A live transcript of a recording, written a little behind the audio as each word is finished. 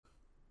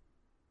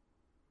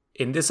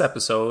In this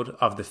episode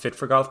of the Fit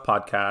for Golf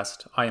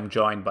podcast, I am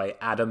joined by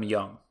Adam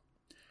Young.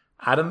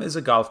 Adam is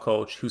a golf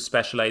coach who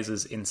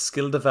specializes in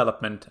skill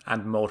development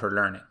and motor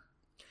learning.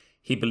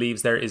 He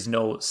believes there is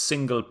no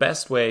single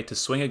best way to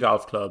swing a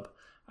golf club,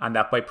 and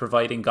that by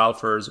providing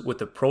golfers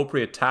with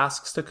appropriate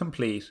tasks to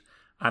complete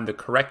and the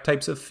correct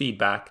types of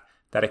feedback,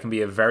 that it can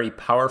be a very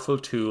powerful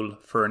tool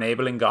for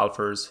enabling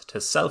golfers to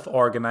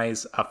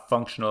self-organize a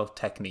functional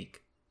technique.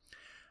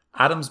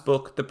 Adam's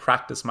book, The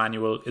Practice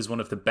Manual, is one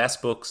of the best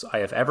books I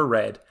have ever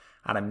read,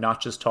 and I'm not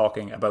just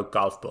talking about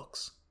golf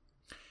books.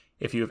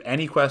 If you have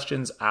any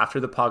questions after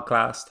the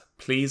podcast,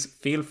 please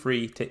feel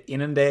free to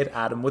inundate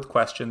Adam with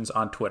questions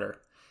on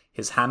Twitter.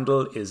 His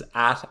handle is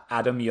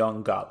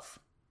 @AdamYoungGolf.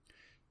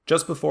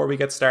 Just before we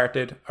get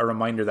started, a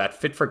reminder that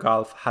Fit for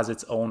Golf has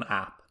its own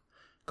app.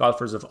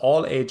 Golfers of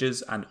all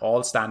ages and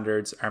all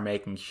standards are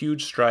making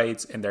huge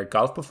strides in their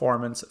golf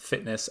performance,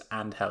 fitness,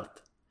 and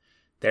health.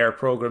 There are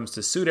programs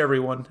to suit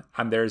everyone,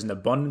 and there is an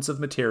abundance of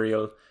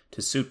material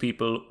to suit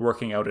people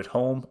working out at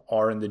home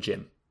or in the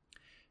gym.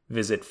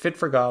 Visit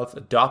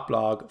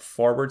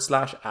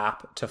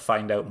fitforgolf.blog/app to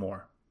find out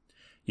more.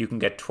 You can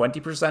get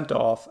 20%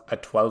 off a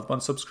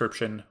 12-month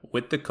subscription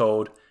with the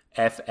code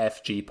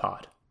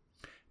FFGPod.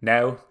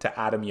 Now to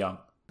Adam Young.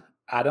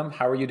 Adam,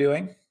 how are you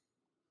doing?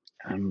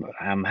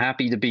 I'm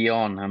happy to be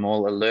on. I'm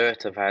all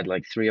alert. I've had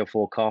like 3 or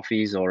 4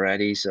 coffees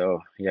already,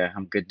 so yeah,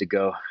 I'm good to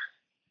go.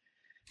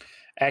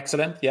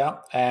 Excellent. Yeah.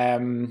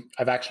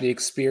 I've actually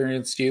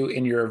experienced you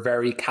in your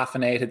very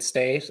caffeinated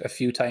state a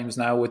few times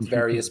now with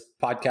various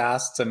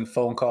podcasts and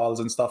phone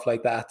calls and stuff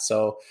like that.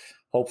 So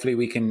hopefully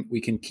we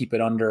can keep it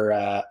under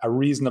a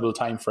reasonable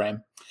time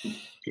frame.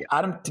 Yeah.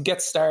 Adam, to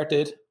get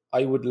started,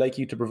 I would like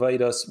you to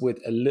provide us with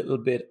a little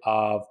bit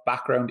of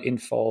background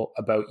info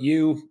about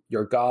you,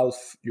 your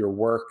golf, your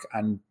work,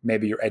 and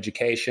maybe your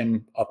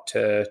education up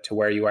to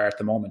where you are at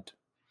the moment.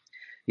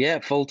 Yeah,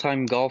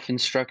 full-time golf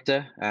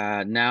instructor.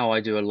 Now I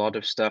do a lot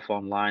of stuff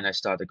online. I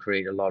start to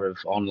create a lot of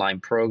online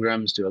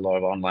programs, do a lot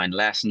of online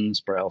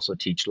lessons, but I also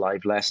teach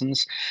live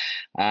lessons.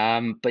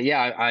 But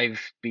yeah,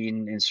 I've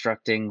been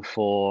instructing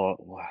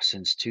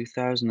since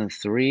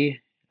 2003.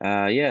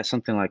 Yeah,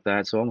 something like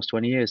that. So almost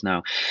 20 years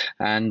now.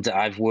 And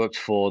I've worked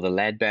for the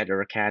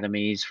Leadbetter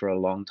Academies for a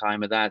long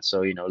time of that.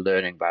 So,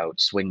 learning about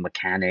swing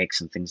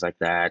mechanics and things like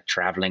that,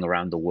 traveling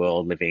around the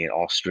world, living in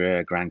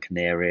Austria, Gran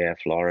Canaria,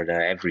 Florida,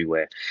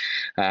 everywhere.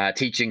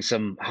 Teaching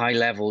some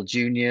high-level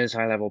juniors,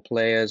 high-level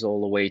players, all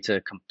the way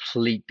to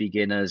complete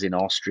beginners in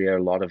Austria. A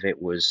lot of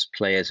it was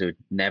players who'd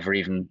never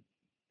even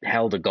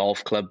held a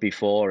golf club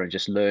before and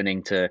just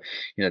learning to,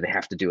 they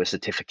have to do a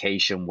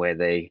certification where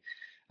they're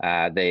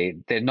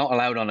not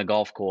allowed on a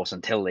golf course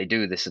until they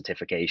do the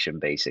certification,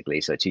 basically.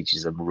 So it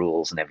teaches them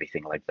rules and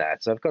everything like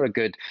that. So I've got a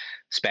good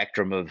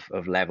spectrum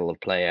of level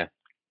of player.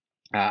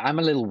 I'm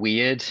a little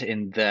weird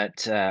in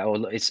that,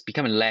 or it's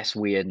becoming less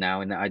weird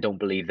now in that I don't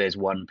believe there's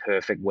one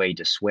perfect way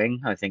to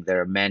swing. I think there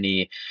are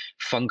many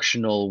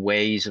functional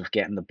ways of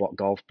getting the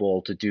golf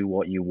ball to do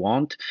what you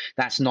want.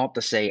 That's not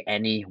to say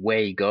any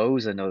way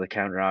goes. I know the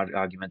counter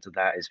argument to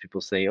that is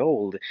people say,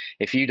 oh,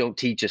 if you don't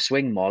teach a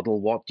swing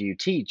model, what do you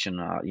teach? And,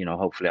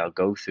 hopefully I'll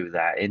go through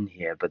that in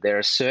here. But there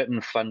are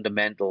certain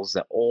fundamentals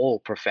that all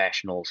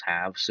professionals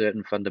have,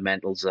 certain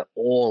fundamentals that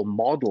all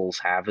models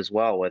have as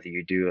well, whether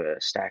you do a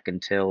stack and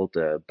tilt,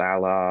 a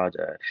Ballard,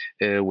 a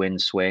Irwin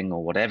swing,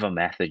 or whatever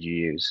method you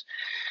use.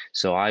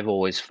 So I've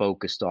always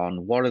focused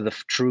on what are the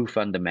true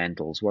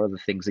fundamentals, what are the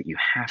things that you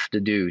have to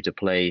do to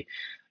play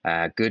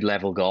good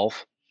level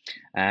golf.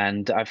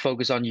 And I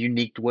focus on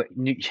unique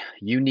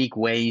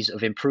ways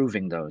of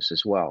improving those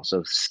as well.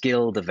 So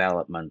skill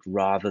development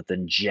rather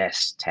than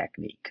just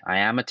technique. I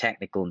am a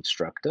technical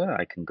instructor.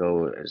 I can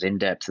go as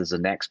in-depth as the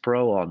next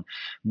pro on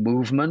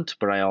movement,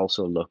 but I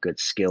also look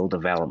at skill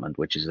development,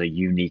 which is a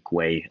unique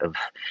way of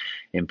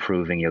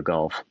improving your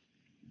golf.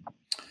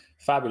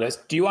 Fabulous.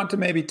 Do you want to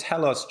maybe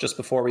tell us, just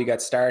before we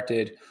get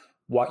started,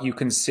 what you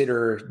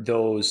consider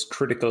those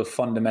critical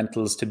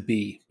fundamentals to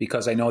be?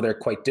 Because I know they're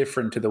quite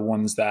different to the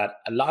ones that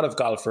a lot of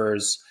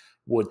golfers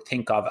would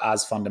think of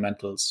as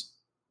fundamentals.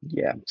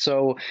 Yeah.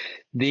 So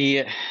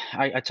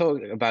I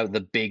talk about the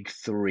big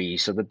 3.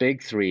 So the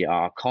big 3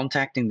 are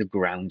contacting the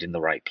ground in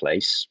the right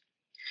place.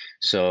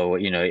 So,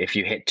 if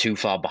you hit too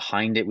far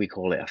behind it, we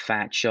call it a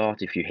fat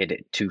shot. If you hit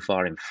it too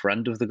far in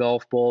front of the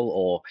golf ball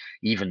or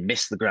even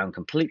miss the ground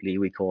completely,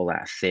 we call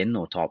that a thin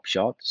or top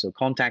shot. So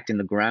contacting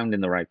the ground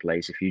in the right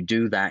place. If you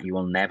do that, you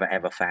will never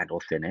ever fat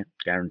or thin it,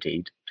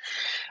 guaranteed.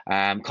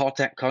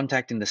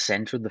 Contacting the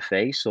center of the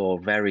face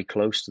or very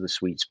close to the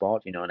sweet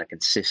spot, in a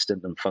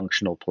consistent and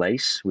functional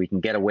place. We can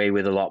get away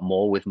with a lot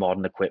more with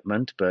modern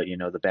equipment, but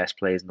the best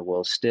players in the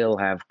world still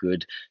have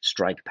good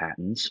strike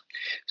patterns.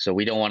 So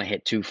we don't want to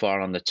hit too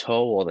far on the toe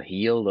or the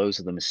heel. Those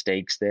are the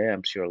mistakes there.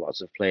 I'm sure lots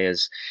of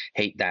players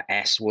hate that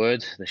S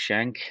word, the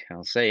shank.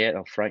 I'll say it,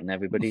 I'll frighten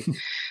everybody.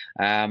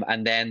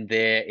 And then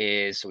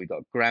so we've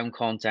got ground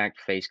contact,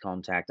 face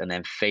contact, and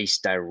then face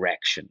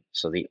direction.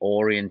 So the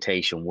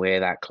orientation, where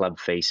that club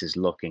face is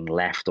looking,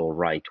 left or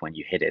right when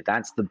you hit it.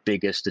 That's the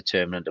biggest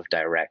determinant of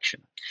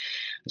direction.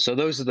 So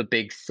those are the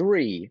big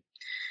 3.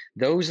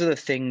 Those are the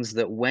things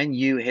that when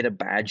you hit a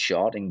bad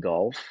shot in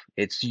golf,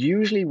 it's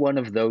usually one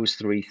of those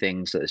three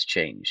things that has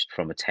changed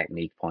from a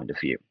technique point of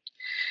view.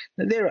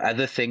 Now, there are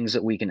other things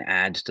that we can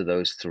add to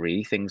those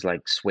three, things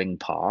like swing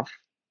path.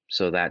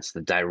 So that's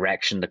the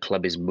direction the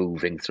club is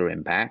moving through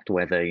impact,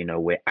 whether,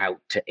 we're out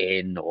to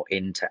in or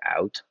in to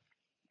out.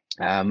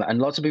 And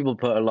lots of people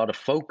put a lot of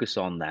focus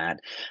on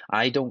that.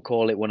 I don't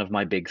call it one of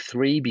my big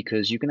three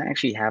because you can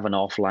actually have an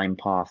offline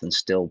path and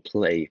still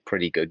play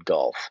pretty good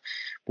golf.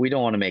 We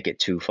don't want to make it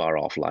too far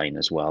offline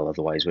as well,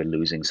 otherwise we're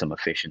losing some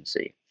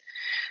efficiency.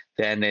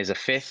 Then there's a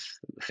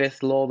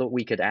fifth law that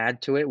we could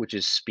add to it, which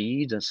is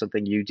speed, and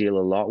something you deal a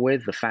lot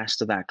with. The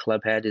faster that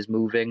club head is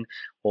moving,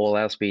 all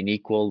else being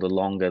equal, the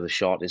longer the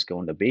shot is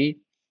going to be.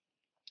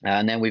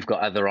 And then we've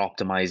got other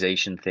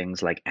optimization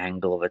things like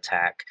angle of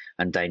attack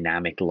and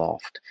dynamic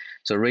loft.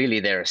 So really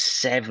there are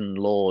 7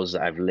 laws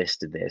that I've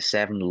listed there,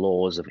 7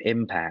 laws of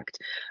impact.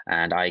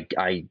 And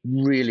I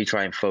really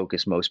try and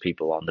focus most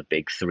people on the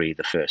big 3,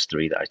 the first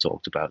 3 that I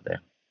talked about there.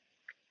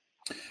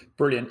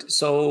 Brilliant.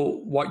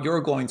 So what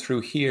you're going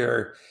through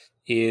here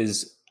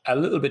is a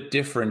little bit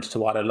different to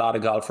what a lot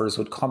of golfers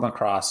would come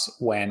across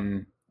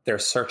when they're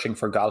searching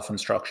for golf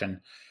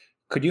instruction.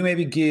 Could you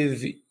maybe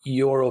give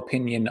your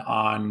opinion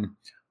on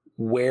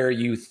where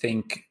you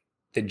think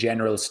the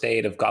general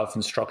state of golf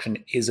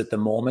instruction is at the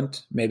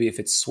moment? Maybe if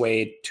it's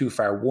swayed too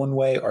far one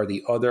way or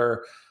the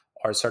other,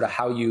 or sort of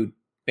how you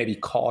maybe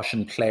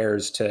caution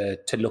players to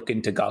look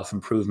into golf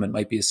improvement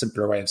might be a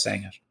simpler way of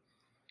saying it.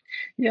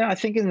 Yeah, I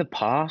think in the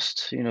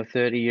past,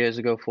 30 years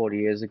ago, 40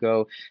 years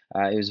ago,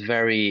 it was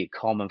very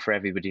common for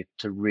everybody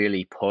to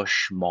really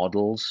push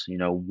models,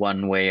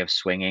 one way of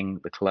swinging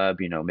the club,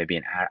 maybe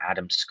an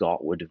Adam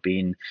Scott would have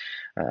been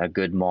a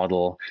good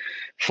model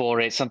for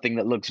it, something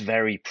that looks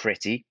very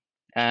pretty.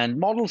 And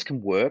models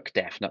can work,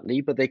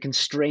 definitely, but they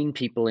constrain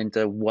people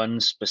into one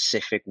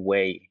specific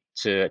way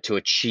to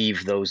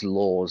achieve those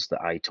laws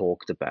that I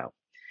talked about.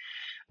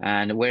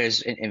 And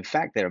whereas, in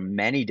fact, there are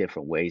many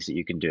different ways that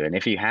you can do it. And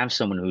if you have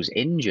someone who's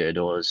injured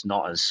or is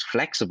not as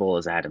flexible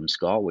as Adam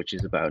Scott, which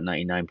is about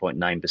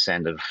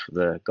 99.9% of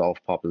the golf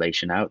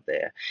population out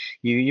there,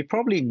 you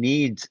probably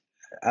need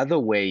other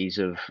ways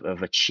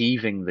of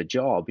achieving the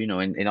job.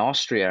 In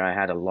Austria, I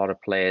had a lot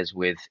of players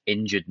with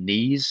injured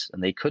knees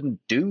and they couldn't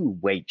do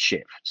weight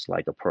shifts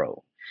like a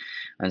pro.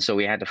 And so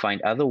we had to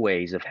find other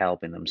ways of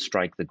helping them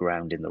strike the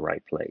ground in the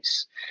right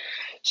place.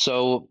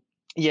 So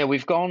yeah,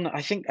 we've gone.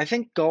 I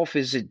think golf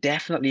is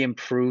definitely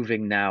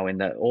improving now in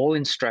that all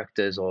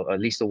instructors, or at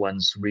least the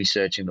ones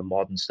researching the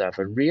modern stuff,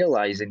 are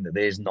realizing that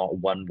there's not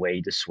one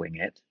way to swing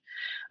it.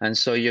 And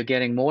so you're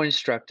getting more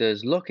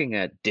instructors looking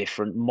at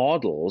different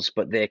models,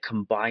 but they're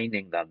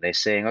combining them. They're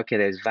saying, okay,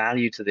 there's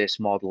value to this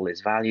model,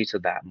 there's value to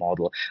that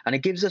model. And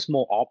it gives us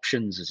more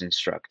options as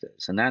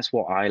instructors. And that's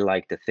what I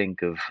like to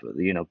think of,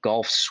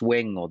 golf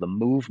swing or the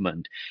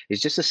movement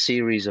is just a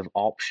series of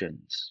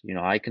options.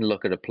 I can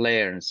look at a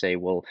player and say,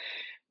 well,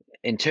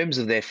 in terms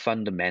of their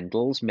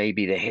fundamentals,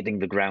 maybe they're hitting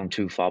the ground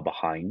too far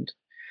behind.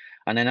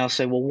 And then I'll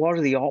say, well, what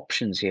are the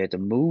options here to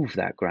move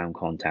that ground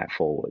contact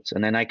forwards?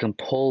 And then I can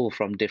pull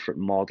from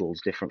different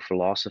models, different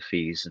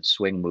philosophies and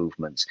swing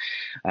movements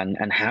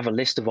and have a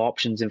list of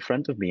options in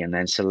front of me and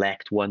then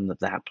select one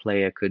that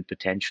player could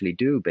potentially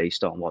do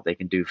based on what they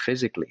can do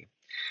physically.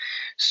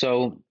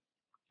 So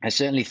I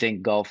certainly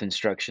think golf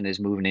instruction is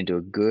moving into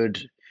a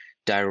good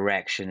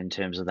direction in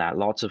terms of that.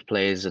 Lots of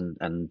players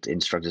and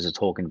instructors are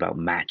talking about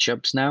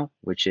matchups now,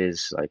 which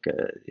is like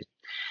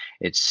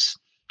it's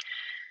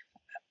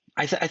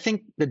I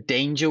think the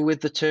danger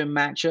with the term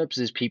matchups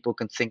is people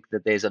can think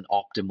that there's an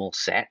optimal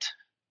set,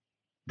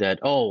 that,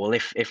 oh, well,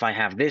 if I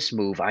have this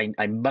move,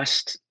 I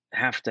must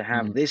have to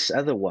have this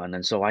other one.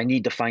 And so I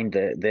need to find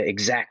the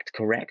exact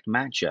correct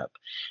matchup.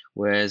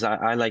 Whereas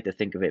I like to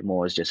think of it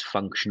more as just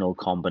functional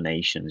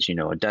combinations.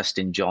 A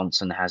Dustin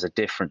Johnson has a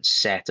different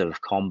set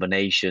of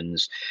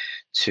combinations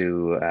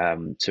to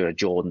a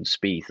Jordan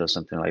Spieth or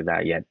something like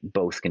that, yet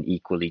both can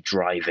equally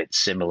drive it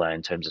similar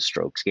in terms of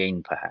strokes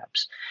gained,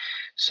 perhaps.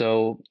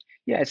 So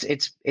yeah,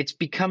 it's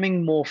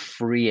becoming more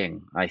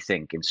freeing, I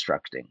think,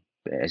 instruction,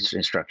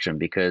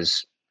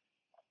 because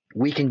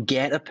we can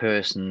get a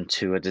person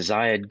to a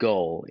desired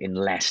goal in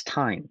less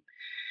time.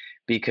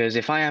 Because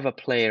if I have a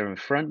player in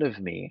front of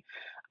me,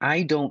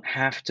 I don't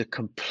have to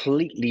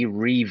completely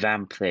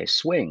revamp their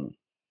swing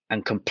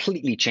and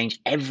completely change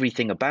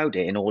everything about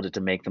it in order to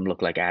make them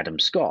look like Adam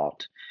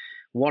Scott.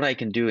 What I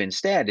can do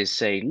instead is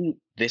say,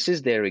 this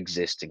is their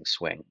existing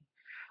swing.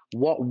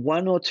 What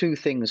 1 or 2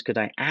 things could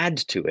I add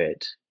to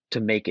it to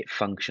make it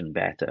function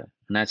better?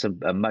 And that's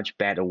a much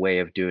better way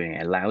of doing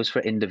it. It allows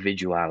for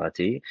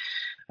individuality.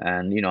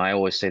 And, I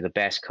always say the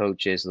best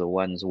coaches are the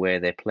ones where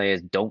their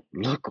players don't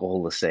look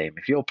all the same.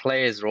 If your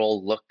players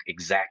all look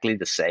exactly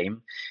the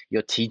same,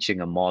 you're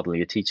teaching a model,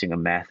 you're teaching a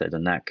method,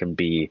 and that can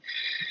be,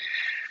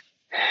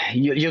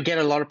 you'll get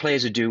a lot of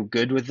players who do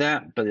good with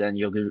that, but then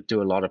you'll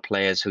do a lot of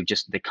players who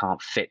they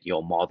can't fit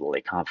your model,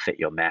 they can't fit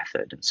your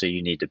method. And so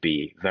you need to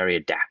be very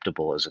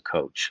adaptable as a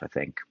coach, I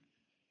think.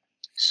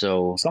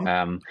 So,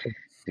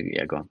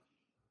 yeah, go on.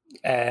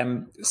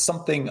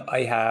 Something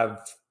I have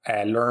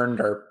learned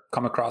or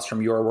come across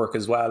from your work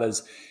as well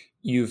is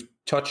you've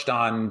touched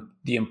on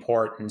the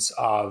importance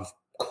of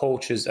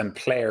coaches and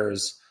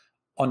players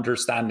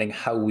understanding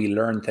how we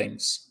learn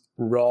things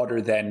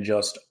rather than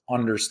just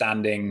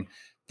understanding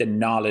the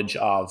knowledge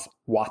of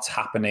what's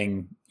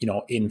happening,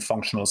 in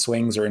functional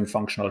swings or in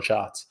functional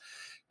shots.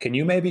 Can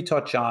you maybe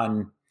touch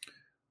on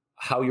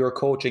how your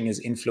coaching is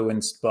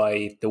influenced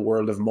by the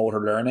world of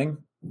motor learning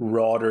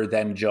rather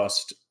than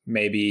just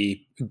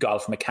maybe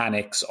golf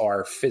mechanics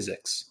or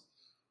physics?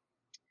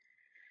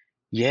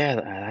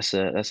 Yeah,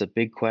 that's a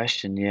big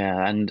question.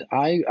 Yeah, and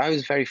I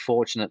was very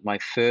fortunate. My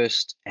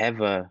first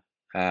ever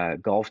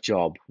golf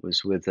job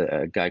was with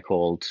a guy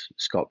called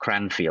Scott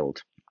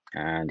Cranfield,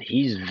 and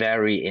he's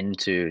very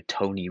into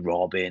Tony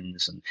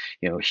Robbins and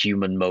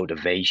human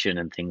motivation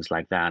and things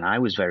like that. And I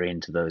was very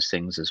into those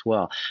things as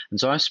well. And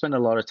so I spent a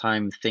lot of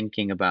time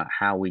thinking about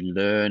how we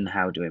learn,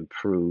 how to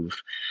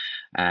improve,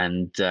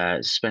 and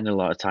spend a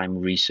lot of time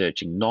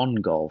researching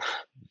non-golf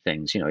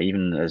things.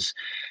 Even as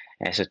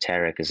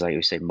esoteric as, like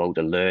you say,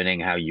 motor learning,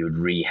 how you would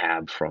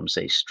rehab from,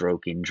 say,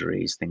 stroke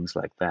injuries, things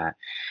like that.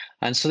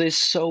 And so there's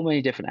so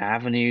many different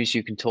avenues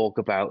you can talk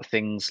about,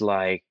 things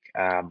like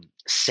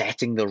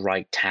setting the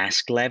right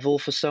task level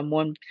for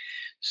someone.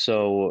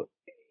 So,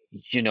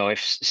 if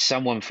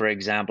someone, for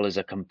example, is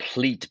a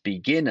complete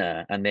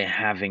beginner and they're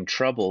having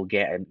trouble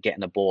getting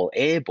a ball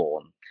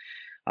airborne,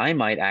 I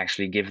might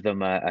actually give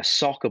them a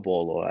soccer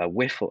ball or a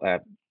wiffle,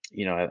 a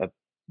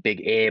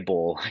big air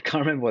ball. I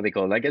can't remember what they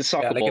call it, like a Yeah,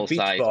 soccer like a ball beach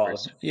size ball.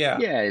 Yeah.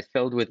 yeah, it's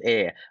filled with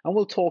air. And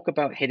we'll talk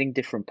about hitting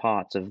different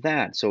parts of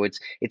that. So it's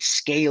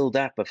scaled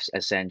up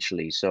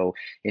essentially. So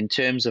in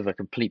terms of a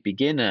complete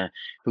beginner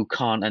who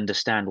can't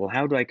understand, well,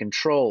 how do I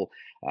control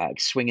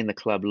swinging the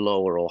club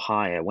lower or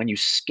higher? When you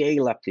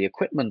scale up the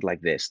equipment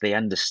like this, they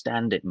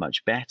understand it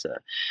much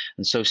better.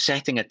 And so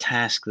setting a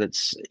task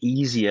that's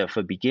easier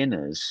for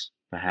beginners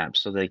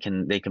perhaps so they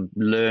can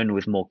learn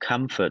with more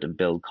comfort and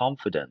build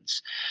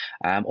confidence,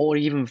 or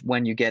even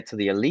when you get to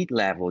the elite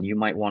level, you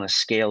might want to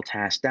scale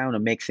tasks down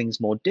and make things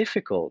more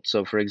difficult.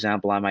 So for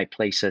example, I might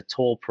place a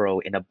tour pro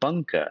in a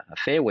bunker, a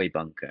fairway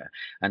bunker,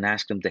 and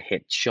ask them to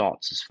hit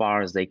shots as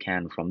far as they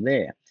can from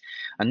there.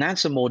 And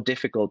that's a more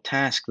difficult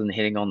task than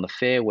hitting on the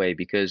fairway,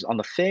 because on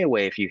the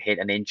fairway, if you hit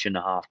an inch and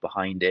a half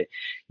behind it,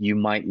 you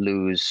might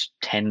lose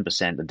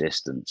 10% the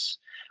distance.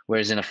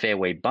 Whereas in a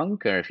fairway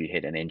bunker, if you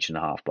hit an inch and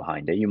a half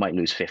behind it, you might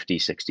lose 50,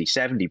 60,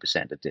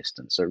 70% of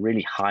distance. So it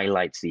really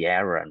highlights the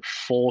error and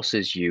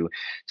forces you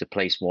to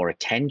place more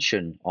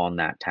attention on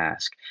that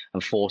task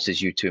and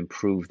forces you to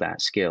improve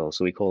that skill.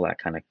 So we call that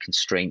kind of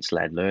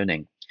constraints-led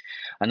learning.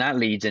 And that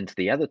leads into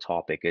the other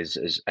topic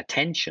is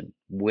attention,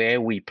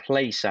 where we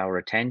place our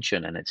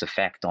attention and its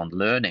effect on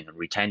learning and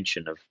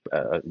retention of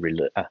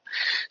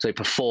so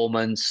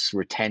performance,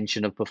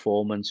 retention of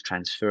performance,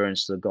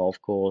 transference to the golf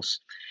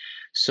course.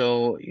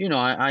 So,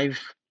 I've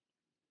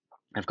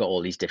got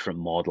all these different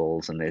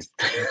models and there's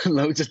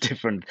loads of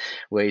different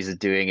ways of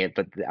doing it,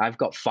 but I've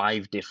got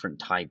 5 different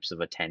types of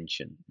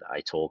attention that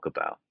I talk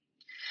about.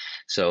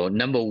 So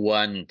number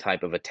one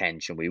type of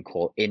attention we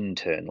call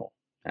internal.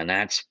 And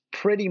that's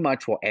pretty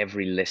much what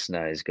every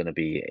listener is going to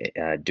be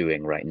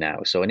doing right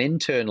now. So an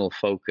internal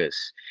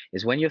focus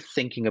is when you're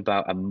thinking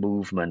about a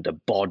movement, a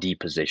body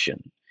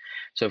position.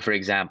 So for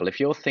example, if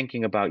you're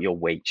thinking about your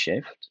weight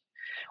shift,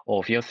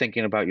 or if you're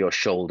thinking about your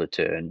shoulder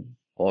turn,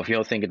 or if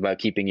you're thinking about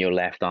keeping your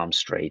left arm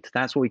straight,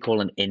 that's what we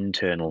call an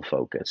internal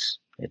focus.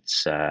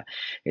 It's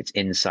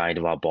inside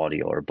of our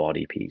body or a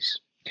body piece.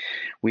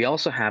 We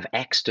also have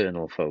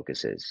external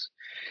focuses.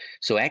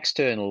 So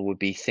external would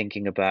be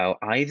thinking about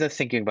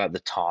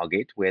the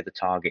target, where the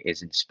target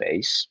is in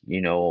space,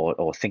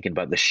 or thinking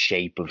about the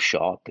shape of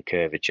shot, the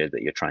curvature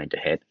that you're trying to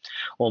hit.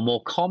 Or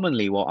more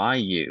commonly, what I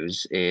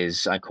use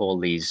is I call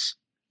these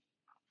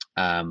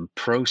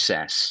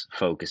process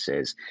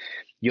focuses.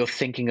 You're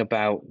thinking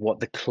about what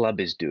the club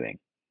is doing.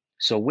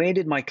 So where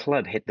did my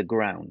club hit the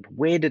ground?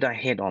 Where did I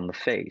hit on the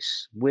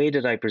face? Where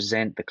did I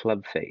present the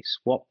club face?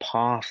 What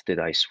path did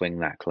I swing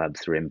that club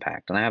through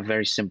impact? And I have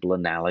very simple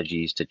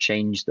analogies to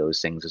change those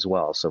things as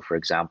well. So for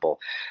example,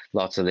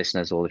 lots of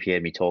listeners will have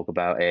heard me talk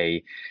about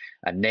a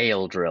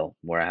nail drill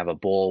where I have a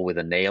ball with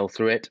a nail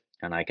through it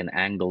and I can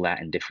angle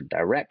that in different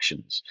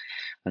directions.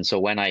 And so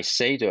when I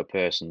say to a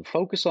person,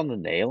 focus on the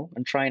nail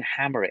and try and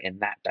hammer it in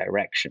that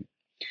direction.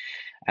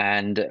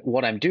 And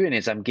what I'm doing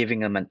is I'm giving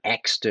them an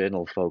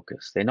external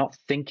focus. They're not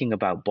thinking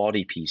about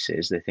body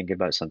pieces. They're thinking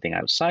about something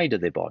outside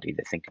of their body.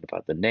 They're thinking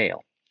about the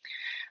nail.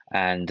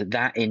 And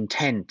that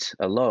intent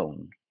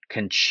alone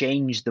can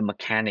change the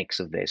mechanics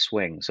of their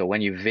swing. So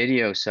when you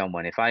video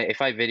someone, if I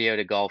videoed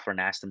a golfer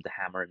and asked them to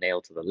hammer a nail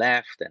to the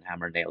left and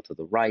hammer a nail to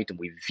the right, and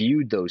we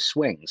viewed those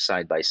swings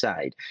side by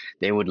side,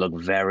 they would look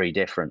very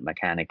different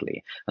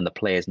mechanically, and the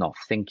player's not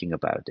thinking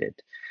about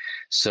it.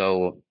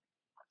 So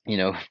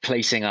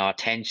placing our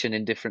attention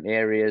in different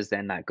areas,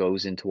 then that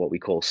goes into what we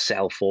call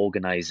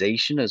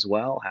self-organization as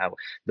well, how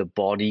the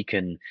body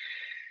can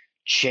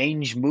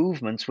change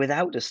movements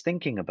without us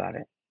thinking about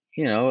it.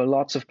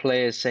 Lots of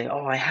players say,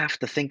 oh, I have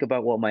to think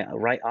about what my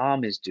right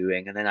arm is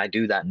doing. And then I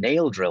do that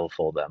nail drill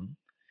for them,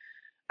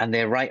 and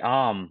their right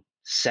arm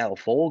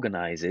self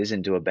organizes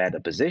into a better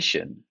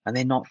position, and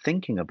they're not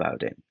thinking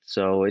about it.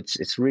 So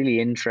it's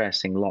really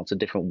interesting. Lots of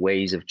different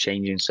ways of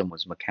changing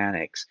someone's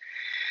mechanics.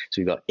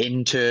 So we've got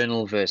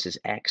internal versus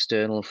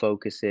external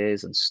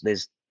focuses, and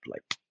there's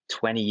like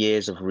 20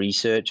 years of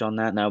research on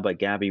that now by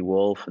Gabby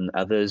Wolf and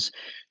others,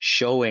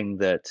 showing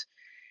that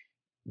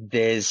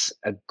there's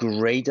a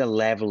greater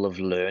level of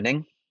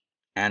learning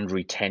and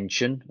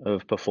retention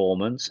of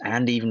performance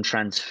and even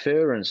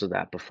transference of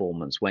that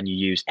performance when you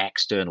use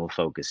external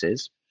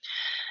focuses.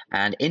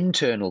 And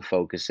internal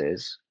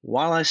focuses,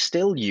 while I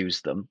still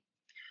use them,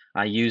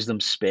 I use them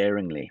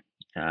sparingly,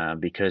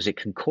 because it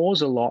can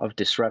cause a lot of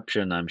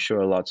disruption. I'm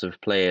sure lots of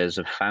players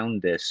have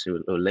found this who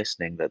are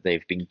listening, that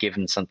they've been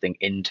given something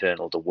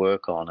internal to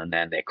work on, and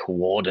then their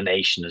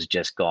coordination has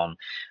just gone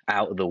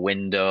out of the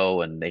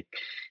window, and they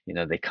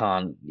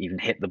can't even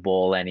hit the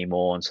ball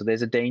anymore. And so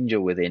there's a danger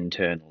with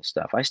internal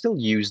stuff. I still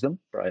use them,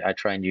 but I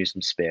try and use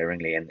them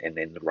sparingly and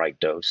in the right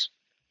dose.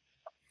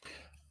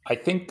 I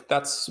think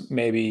that's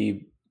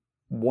maybe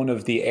one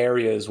of the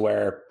areas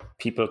where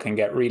people can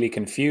get really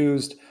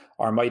confused,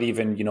 or might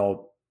even,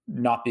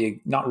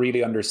 not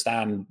really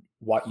understand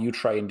what you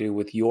try and do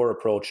with your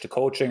approach to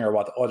coaching, or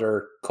what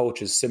other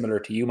coaches similar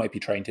to you might be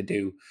trying to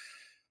do.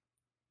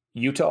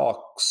 You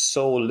talk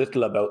so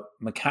little about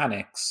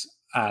mechanics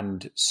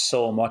and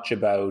so much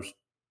about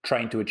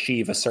trying to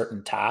achieve a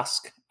certain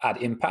task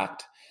at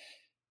impact.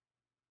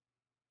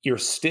 You're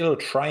still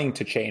trying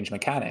to change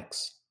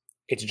mechanics.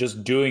 It's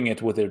just doing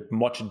it with a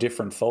much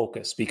different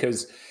focus,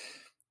 because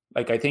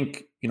I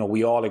think,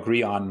 we all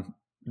agree on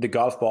the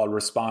golf ball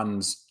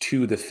responds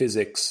to the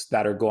physics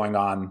that are going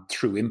on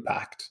through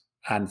impact.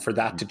 And for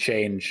that to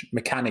change,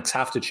 mechanics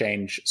have to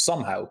change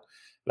somehow.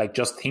 Like,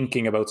 just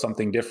thinking about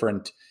something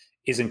different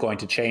isn't going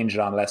to change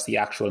it unless the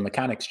actual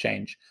mechanics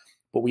change.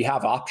 But we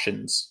have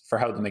options for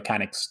how the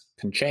mechanics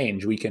can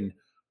change. We can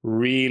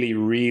really,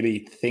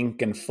 really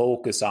think and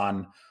focus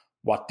on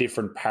what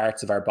different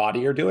parts of our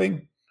body are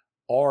doing,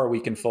 or we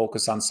can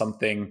focus on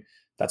something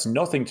that's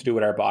nothing to do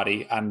with our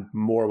body and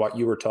more what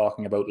you were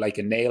talking about, like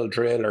a nail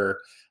drill, or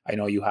I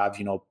know you have,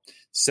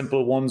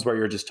 simple ones where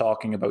you're just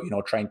talking about,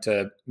 trying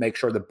to make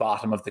sure the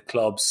bottom of the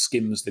club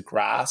skims the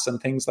grass and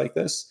things like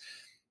this.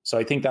 So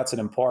I think that's an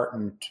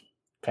important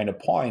kind of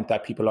point,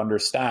 that people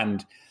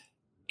understand.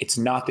 It's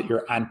not that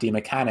you're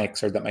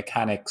anti-mechanics or that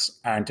mechanics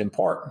aren't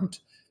important.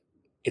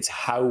 It's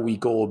how we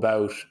go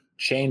about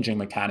changing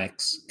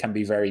mechanics can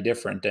be very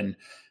different. And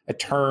a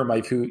term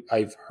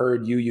I've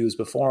heard you use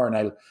before, and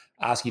I'll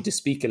ask you to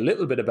speak a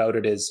little bit about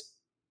it, is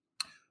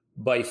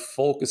by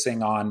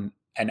focusing on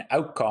an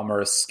outcome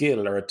or a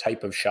skill or a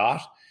type of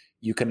shot,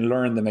 you can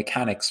learn the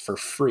mechanics for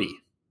free.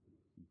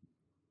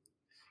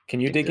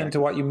 Can you dig into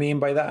what you mean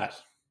by that?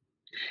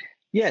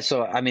 Yeah,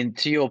 so I mean,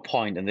 to your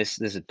point, and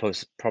this is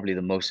probably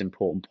the most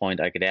important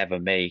point I could ever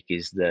make,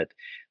 is that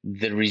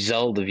the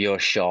result of your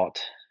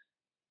shot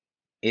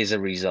is a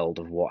result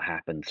of what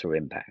happened through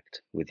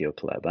impact with your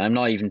club. I'm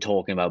not even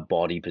talking about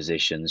body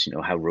positions,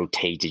 how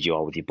rotated you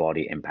are with your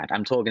body impact.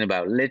 I'm talking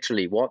about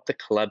literally what the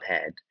club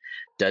head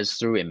does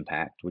through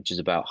impact, which is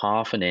about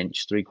half an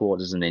inch,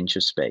 3/4 an inch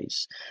of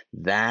space.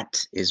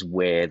 That is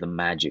where the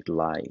magic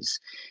lies.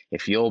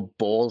 If your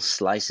ball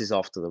slices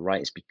off to the right,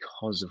 it's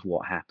because of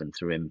what happened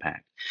through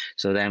impact.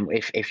 So then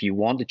if you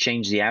want to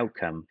change the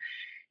outcome,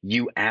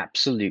 you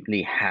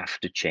absolutely have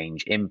to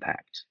change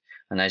impact.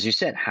 And as you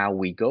said, how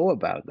we go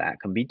about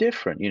that can be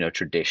different.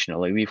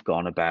 Traditionally, we've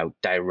gone about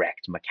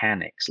direct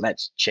mechanics.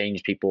 Let's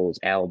change people's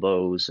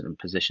elbows and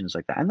positions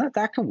like that. And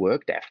that can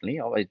work,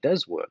 definitely. Oh, it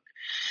does work.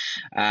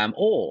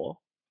 Or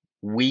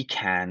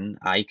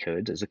I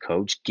could, as a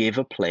coach, give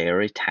a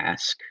player a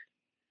task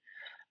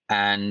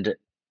and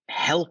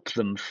help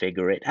them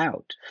figure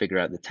out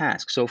the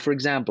task. So, for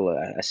example,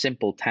 a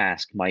simple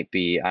task might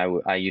be,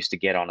 I used to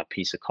get on a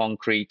piece of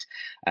concrete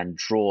and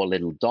draw a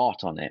little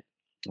dot on it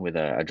with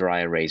a dry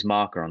erase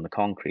marker on the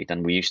concrete.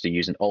 And we used to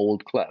use an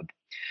old club.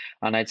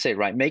 And I'd say,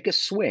 right, make a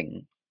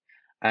swing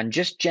and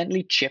just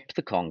gently chip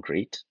the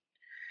concrete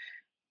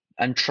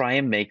and try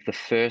and make the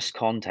first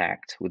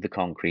contact with the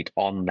concrete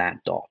on that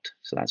dot.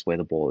 So that's where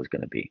the ball is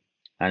going to be.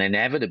 And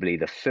inevitably,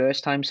 the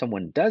first time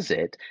someone does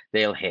it,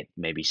 they'll hit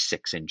maybe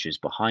 6 inches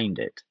behind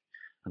it.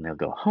 And they'll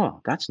go,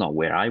 that's not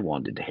where I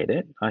wanted to hit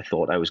it. I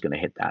thought I was going to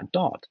hit that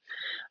dot.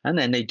 And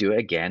then they do it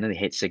again and they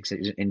hit 6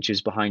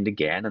 inches behind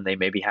again. And they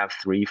maybe have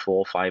 3,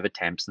 4, 5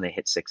 attempts and they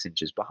hit 6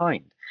 inches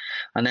behind.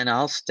 And then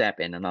I'll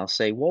step in and I'll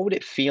say, what would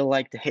it feel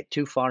like to hit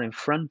too far in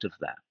front of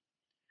that?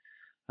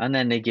 And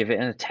then they give it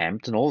an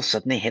attempt and all of a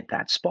sudden they hit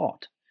that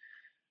spot.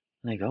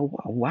 And they go,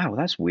 wow,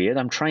 that's weird.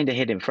 I'm trying to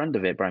hit in front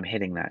of it, but I'm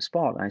hitting that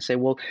spot. And I say,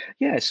 well,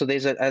 yeah, so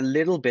there's a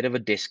little bit of a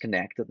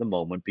disconnect at the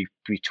moment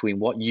between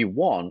what you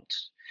want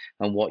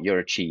and what you're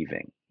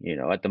achieving.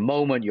 At the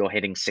moment, you're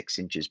hitting 6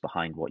 inches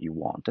behind what you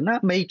want. And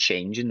that may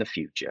change in the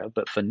future.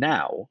 But for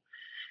now,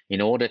 in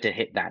order to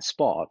hit that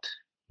spot,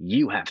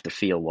 you have to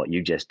feel what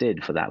you just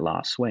did for that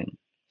last swing.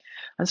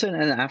 And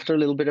after a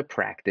little bit of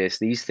practice,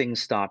 these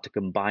things start to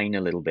combine a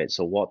little bit.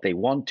 So what they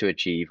want to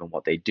achieve and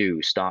what they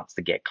do starts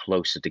to get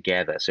closer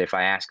together. So if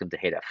I ask them to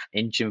hit an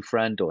inch in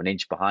front or an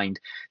inch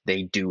behind,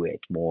 they do it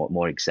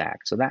more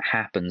exact. So that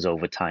happens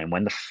over time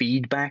when the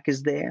feedback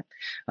is there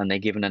and they're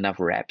given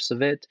enough reps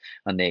of it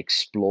and they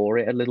explore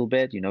it a little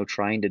bit,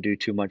 trying to do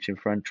too much in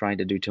front, trying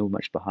to do too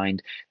much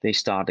behind, they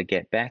start to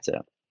get better.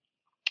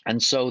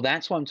 And so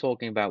that's what I'm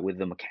talking about with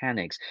the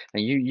mechanics.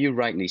 And you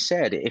rightly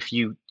said, if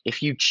you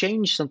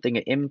change something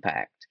at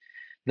impact,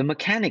 the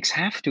mechanics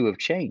have to have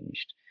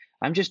changed.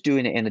 I'm just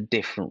doing it in a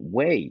different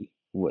way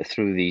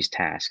through these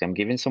tasks. I'm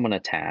giving someone a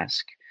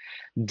task.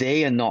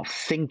 They are not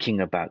thinking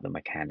about the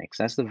mechanics.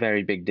 That's the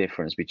very big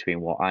difference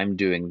between what I'm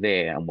doing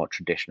there and what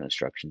traditional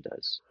instruction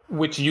does.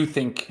 Which you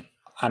think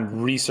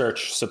and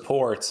research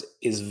supports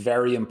is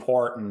very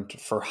important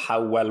for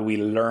how well we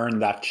learn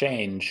that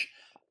change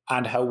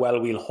and how well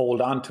we'll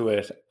hold on to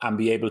it and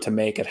be able to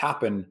make it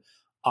happen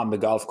on the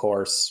golf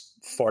course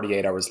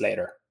 48 hours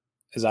later.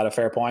 Is that a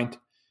fair point?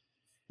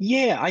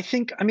 Yeah,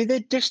 I mean, they're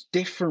just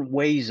different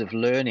ways of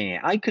learning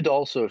it. I could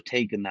also have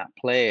taken that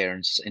player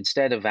and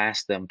instead of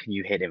asked them, can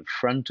you hit in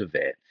front of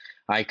it?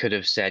 I could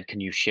have said, can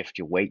you shift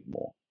your weight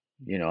more?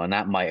 And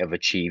that might have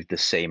achieved the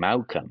same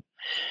outcome.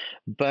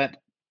 But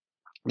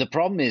the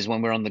problem is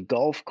when we're on the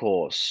golf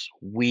course,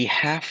 we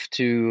have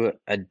to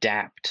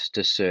adapt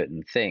to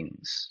certain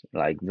things.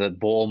 Like the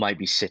ball might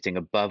be sitting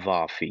above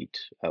our feet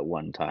at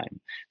one time,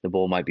 the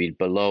ball might be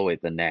below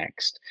it the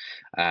next.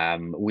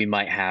 We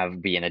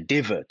might be in a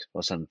divot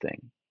or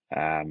something.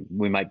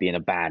 We might be in a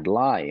bad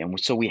lie. And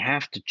so we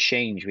have to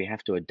change, we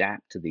have to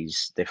adapt to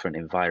these different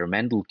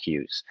environmental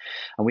cues.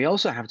 And we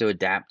also have to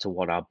adapt to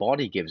what our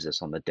body gives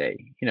us on the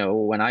day.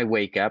 When I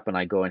wake up and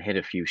I go and hit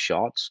a few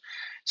shots,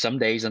 some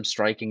days I'm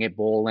striking it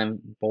ball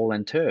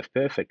and turf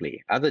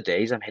perfectly. Other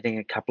days I'm hitting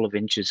a couple of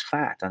inches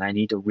fat and I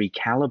need to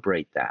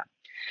recalibrate that.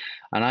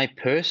 And I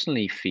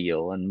personally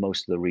feel, and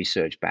most of the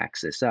research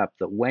backs this up,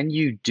 that when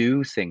you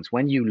do things,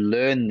 when you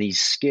learn these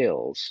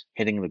skills,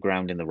 hitting the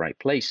ground in the right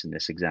place in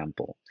this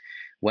example,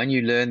 when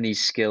you learn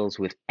these skills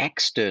with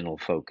external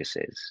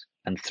focuses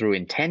and through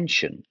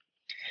intention,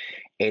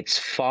 it's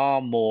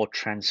far more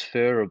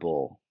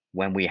transferable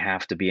when we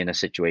have to be in a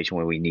situation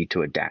where we need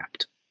to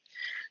adapt,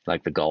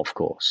 like the golf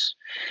course.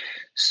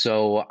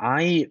 So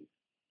I'm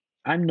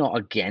not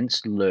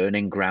against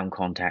learning ground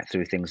contact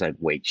through things like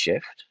weight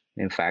shift.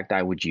 In fact,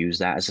 I would use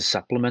that as a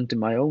supplement in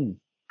my own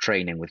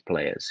training with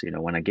players.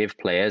 When I give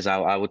players,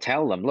 I will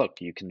tell them, look,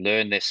 you can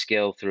learn this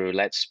skill through,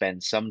 let's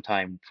spend some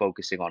time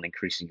focusing on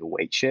increasing your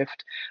weight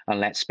shift, and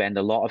let's spend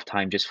a lot of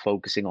time just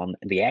focusing on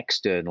the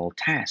external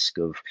task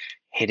of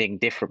hitting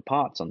different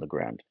parts on the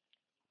ground.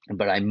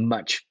 But I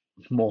much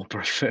more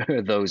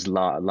prefer those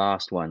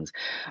last ones.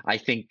 I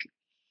think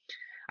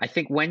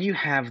when you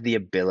have the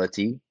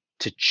ability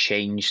to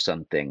change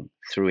something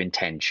through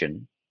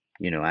intention,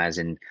 as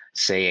in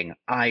saying,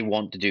 I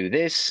want to do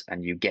this,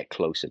 and you get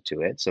closer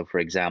to it. So, for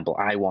example,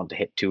 I want to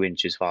hit 2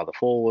 inches farther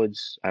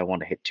forwards, I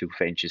want to hit 2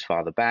 inches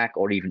farther back,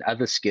 or even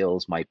other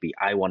skills might be,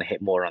 I want to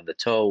hit more on the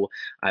toe,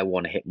 I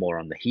want to hit more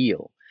on the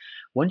heel.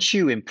 Once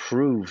you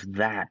improve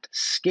that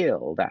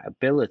skill, that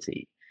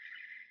ability,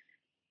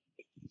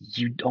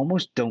 you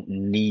almost don't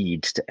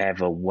need to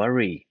ever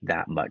worry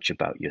that much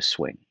about your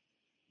swing,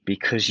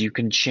 because you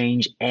can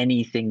change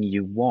anything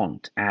you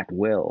want at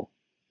will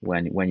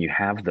when you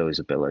have those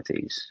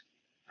abilities.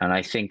 And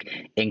I think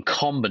in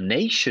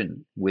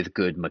combination with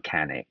good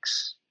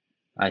mechanics,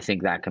 I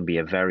think that can be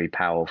a very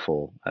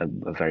powerful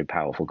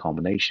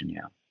combination.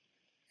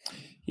 Yeah.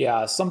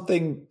 Yeah,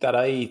 something that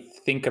I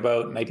think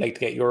about and I'd like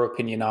to get your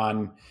opinion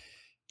on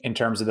in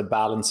terms of the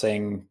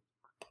balancing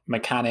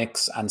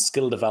mechanics and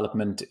skill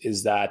development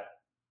is that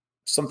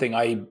something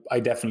I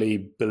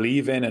definitely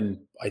believe in and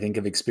I think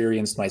have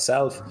experienced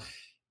myself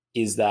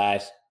is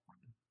that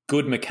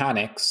good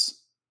mechanics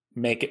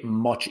make it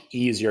much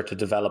easier to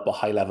develop a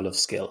high level of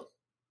skill.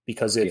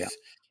 Because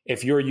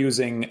if you're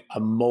using a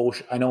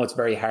motion, I know it's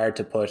very hard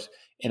to put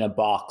in a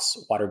box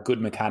what are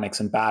good mechanics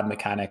and bad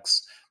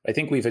mechanics. I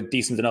think we've a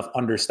decent enough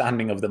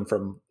understanding of them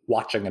from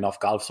watching enough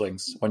golf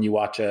swings. When you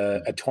watch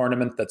a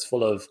tournament that's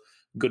full of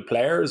good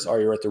players, or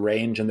you're at the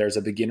range and there's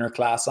a beginner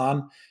class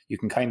on, you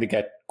can kind of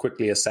get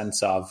quickly a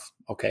sense of,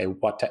 okay,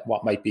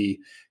 what might be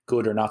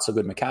good or not so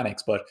good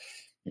mechanics. But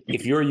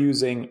if you're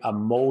using a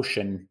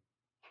motion,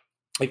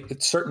 like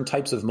certain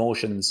types of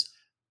motions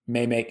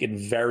may make it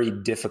very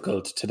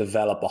difficult to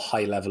develop a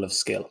high level of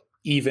skill,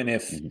 even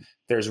if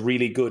there's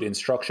really good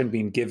instruction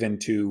being given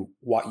to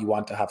what you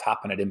want to have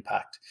happen at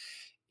impact.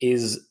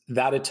 Is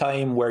that a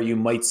time where you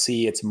might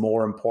see it's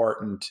more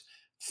important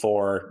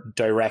for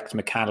direct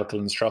mechanical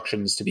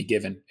instructions to be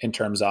given in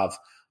terms of,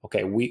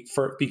 okay,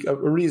 a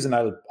reason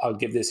I'll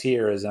give this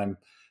here is, I'm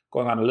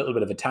going on a little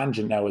bit of a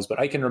tangent now, but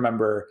I can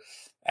remember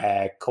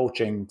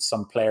coaching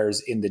some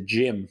players in the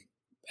gym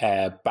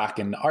back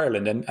in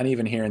Ireland and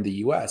even here in the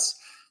US,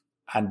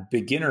 and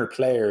beginner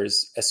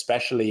players,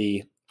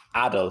 especially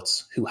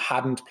adults who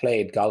hadn't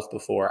played golf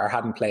before or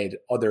hadn't played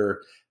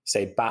other,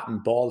 say, bat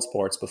and ball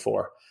sports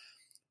before,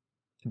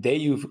 they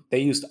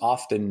used to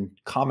often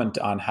comment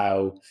on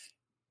how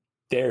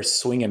their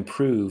swing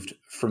improved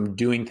from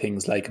doing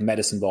things like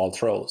medicine ball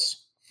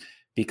throws,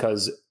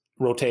 because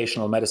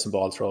rotational medicine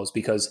ball throws,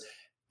 because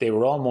they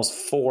were almost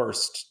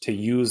forced to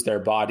use their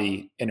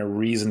body in a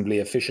reasonably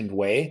efficient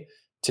way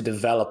to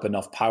develop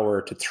enough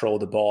power to throw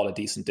the ball a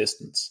decent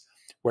distance.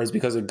 Whereas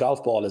because a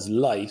golf ball is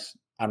light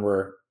and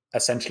we're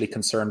essentially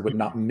concerned with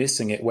not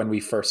missing it when we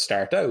first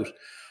start out,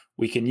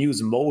 we can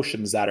use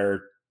motions that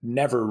are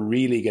never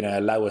really going to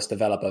allow us to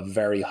develop a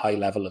very high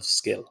level of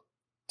skill.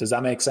 Does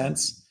that make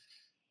sense?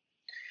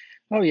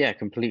 Oh yeah,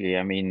 completely.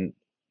 I mean,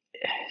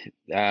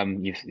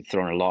 you've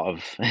thrown a lot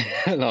of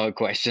a lot of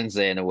questions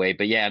there in a way,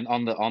 but yeah,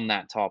 on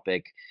that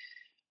topic,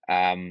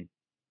 um,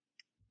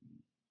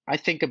 I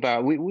think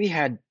about we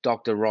had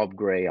Dr. Rob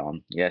Gray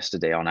on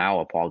yesterday on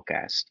our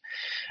podcast,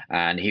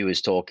 and he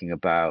was talking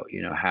about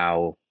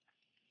how,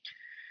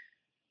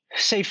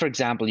 say for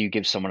example, you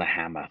give someone a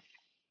hammer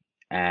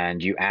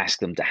and you ask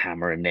them to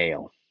hammer a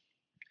nail.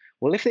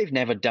 Well, if they've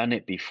never done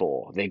it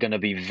before, they're going to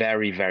be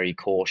very, very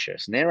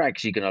cautious, and they're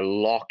actually going to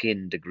lock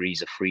in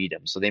degrees of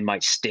freedom. So they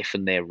might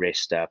stiffen their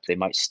wrist up, they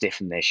might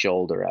stiffen their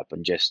shoulder up,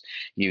 and just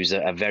use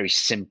a very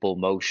simple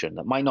motion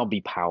that might not be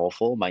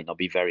powerful, might not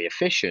be very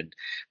efficient,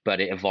 but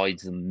it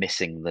avoids them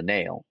missing the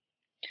nail.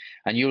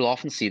 And you'll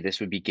often see this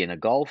with beginner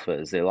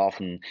golfers. They'll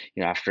often,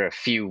 after a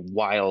few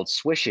wild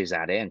swishes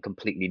at it and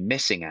completely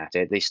missing at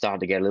it, they start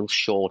to get a little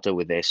shorter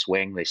with their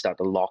swing. They start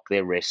to lock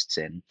their wrists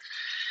in.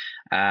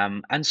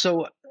 And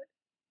so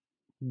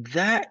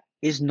that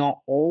is not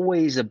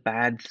always a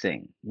bad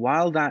thing.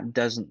 While that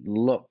doesn't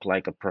look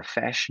like a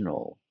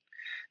professional,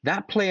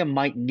 that player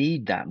might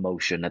need that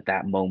motion at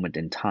that moment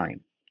in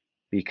time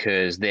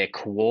because their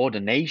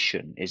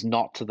coordination is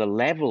not to the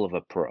level of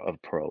a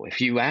pro.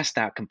 If you ask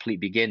that complete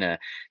beginner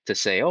to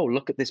say, "Oh,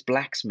 look at this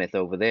blacksmith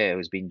over there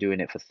who's been doing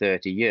it for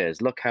 30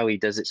 years. Look how he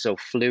does it so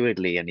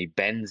fluidly and he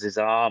bends his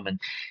arm and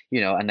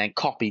and then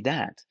copy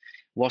that."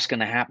 What's going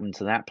to happen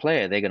to that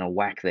player? They're going to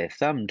whack their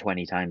thumb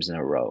 20 times in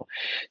a row.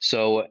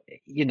 So,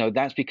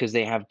 that's because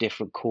they have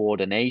different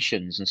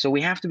coordinations. And so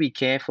we have to be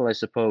careful, I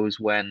suppose,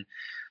 when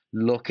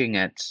looking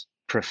at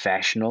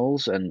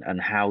professionals and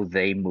how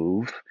they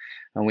move.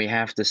 And we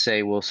have to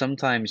say, well,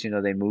 sometimes,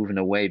 they move in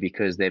a way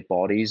because their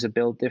bodies are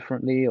built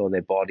differently or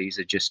their bodies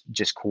are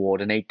just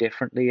coordinate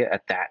differently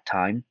at that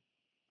time.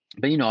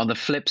 But on the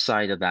flip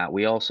side of that,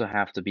 we also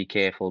have to be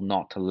careful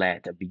not to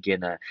let a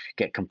beginner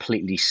get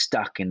completely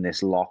stuck in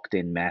this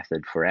locked-in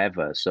method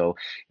forever. So,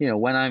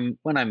 when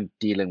I'm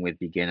dealing with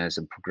beginners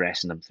and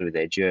progressing them through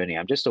their journey,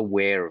 I'm just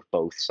aware of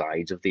both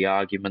sides of the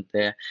argument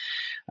there.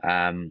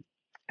 And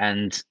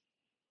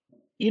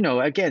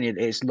again,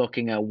 it's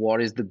looking at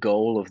what is the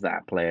goal of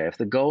that player. If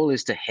the goal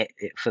is to hit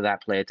it for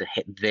that player to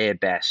hit their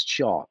best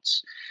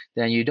shots,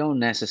 then you don't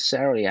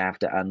necessarily have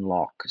to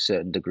unlock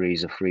certain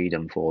degrees of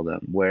freedom for them.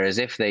 Whereas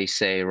if they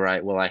say,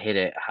 right, well, I hit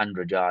it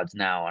 100 yards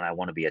now and I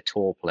want to be a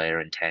tour player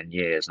in 10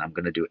 years and I'm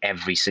going to do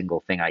every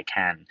single thing I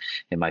can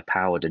in my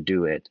power to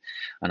do it,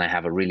 and I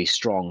have a really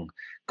strong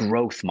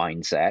growth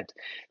mindset,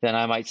 then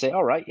I might say,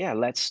 all right, yeah,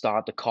 let's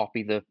start to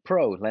copy the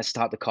pro. Let's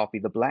start to copy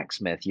the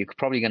blacksmith. You're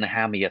probably going to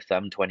hammer your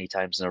thumb 20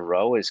 times in a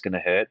row. It's going to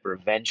hurt, but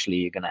eventually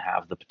you're going to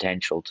have the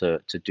potential to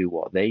do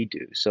what they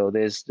do. So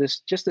there's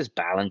this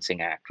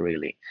balancing act,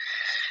 really.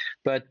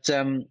 But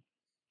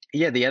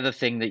yeah, the other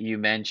thing that you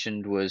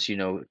mentioned was,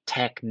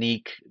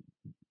 technique.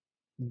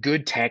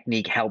 Good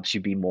technique helps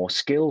you be more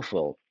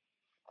skillful.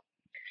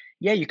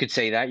 Yeah, you could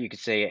say that. You could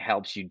say it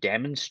helps you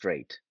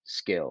demonstrate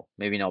skill,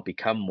 maybe not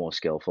become more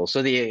skillful.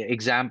 So the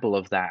example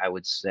of that, I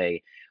would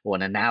say, or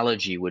an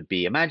analogy would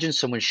be, imagine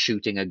someone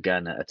shooting a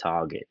gun at a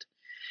target.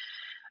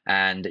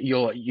 And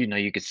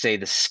you could say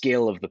the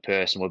skill of the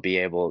person would be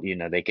able,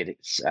 they could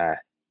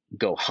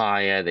go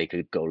higher, they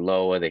could go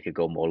lower, they could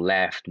go more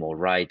left, more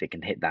right, they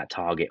can hit that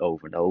target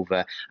over and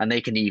over, and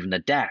they can even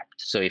adapt.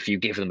 So if you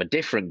give them a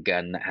different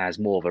gun that has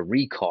more of a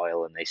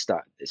recoil and it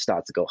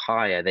starts to go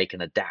higher, they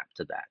can adapt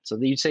to that. So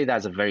you'd say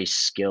that's a very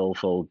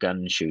skillful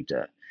gun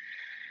shooter.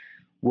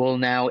 Well,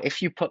 now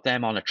if you put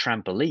them on a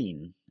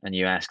trampoline and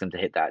you ask them to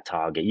hit that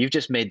target, you've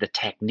just made the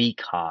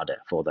technique harder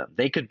for them.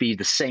 They could be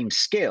the same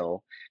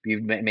skill, but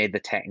you've made the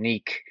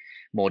technique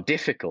more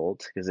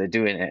difficult because they're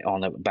doing it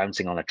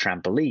bouncing on a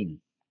trampoline.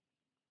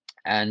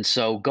 And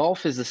so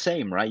golf is the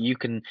same, right? You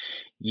can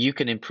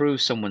improve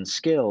someone's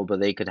skill, but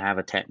they could have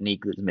a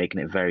technique that's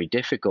making it very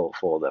difficult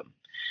for them.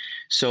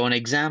 So an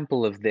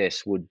example of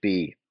this would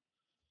be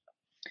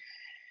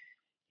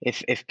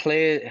if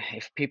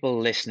people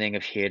listening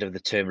have heard of the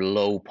term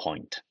low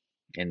point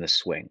in the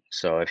swing.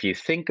 So if you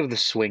think of the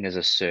swing as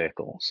a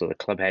circle, so the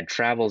club head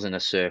travels in a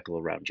circle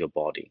around your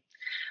body,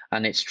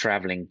 and it's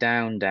traveling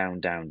down, down,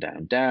 down,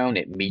 down, down.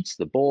 It meets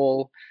the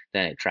ball,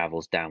 then it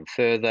travels down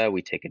further.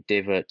 We take a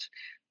divot.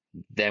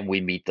 Then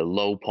we meet the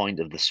low point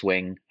of the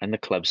swing and the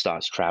club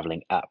starts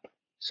traveling up.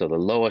 So the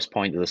lowest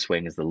point of the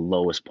swing is the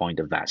lowest point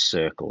of that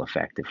circle,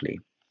 effectively.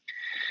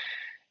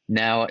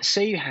 Now,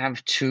 say you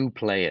have two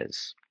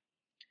players,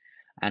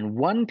 and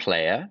one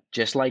player,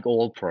 just like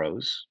all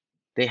pros,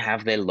 they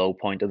have their low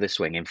point of the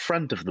swing in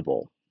front of the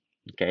ball.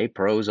 Okay,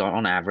 pros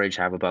on average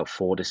have about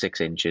 4 to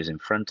 6 inches in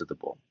front of the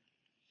ball.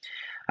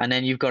 And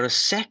then you've got a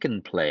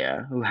second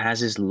player who has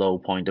his low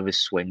point of his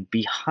swing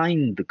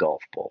behind the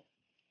golf ball.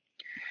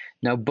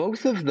 Now,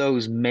 both of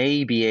those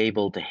may be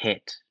able to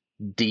hit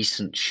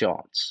decent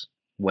shots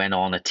when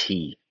on a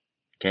tee,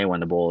 okay,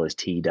 when the ball is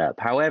teed up.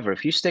 However,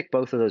 if you stick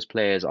both of those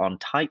players on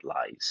tight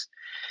lies,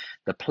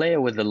 the player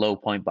with the low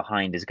point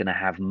behind is going to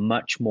have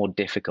much more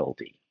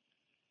difficulty,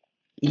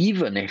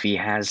 even if he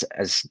has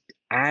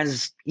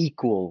as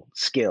equal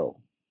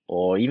skill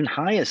or even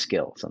higher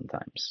skill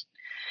sometimes.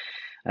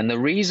 And the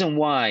reason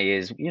why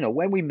is,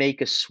 when we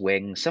make a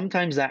swing,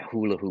 sometimes that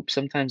hula hoop,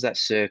 sometimes that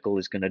circle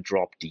is going to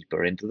drop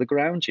deeper into the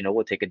ground.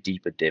 We'll take a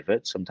deeper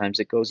divot. Sometimes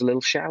it goes a little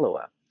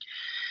shallower.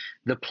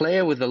 The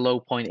player with the low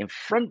point in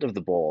front of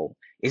the ball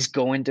is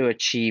going to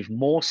achieve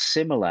more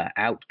similar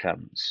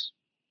outcomes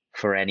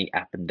for any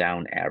up and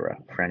down error,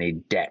 for any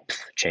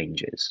depth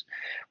changes.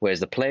 Whereas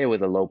the player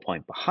with a low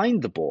point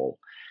behind the ball,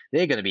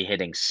 they're going to be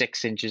hitting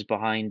 6 inches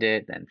behind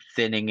it and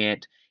thinning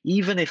it,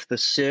 even if the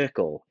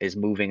circle is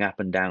moving up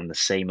and down the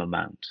same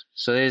amount.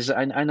 So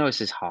I know this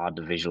is hard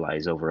to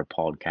visualize over a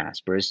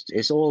podcast, but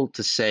it's all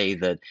to say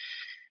that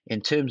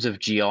in terms of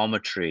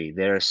geometry,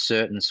 there are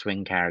certain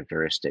swing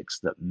characteristics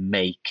that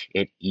make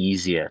it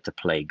easier to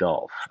play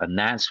golf. And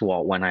that's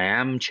what, when I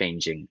am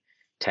changing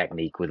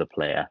technique with a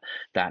player,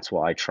 that's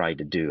what I try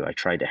to do. I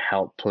try to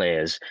help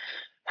players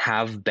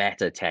have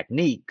better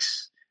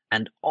techniques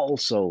and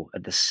also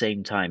at the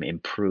same time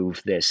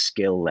improve their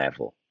skill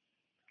level.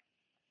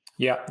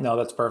 Yeah, no,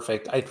 that's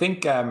perfect. I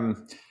think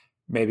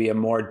maybe a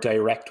more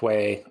direct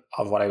way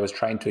of what I was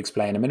trying to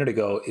explain a minute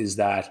ago is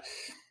that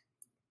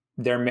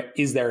there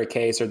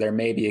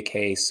may be a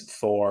case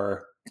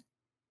for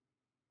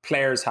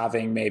players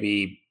having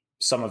maybe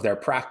some of their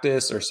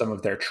practice or some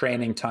of their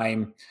training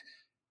time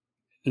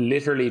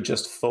literally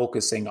just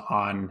focusing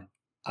on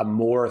a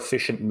more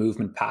efficient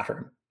movement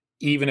pattern,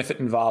 even if it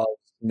involves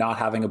not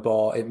having a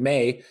ball. It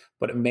may,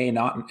 but it may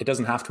not. It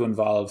doesn't have to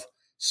involve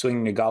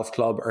swinging a golf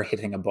club or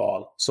hitting a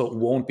ball. So it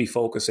won't be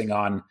focusing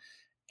on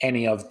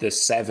any of the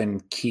 7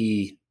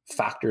 key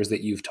factors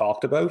that you've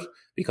talked about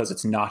because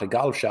it's not a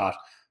golf shot,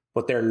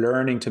 but they're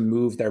learning to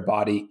move their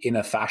body in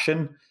a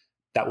fashion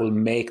that will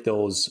make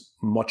those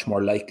much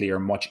more likely or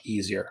much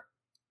easier.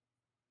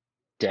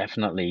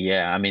 Definitely,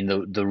 yeah. I mean,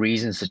 the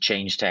reasons to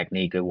change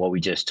technique are what we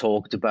just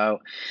talked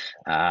about.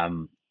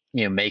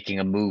 Making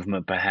a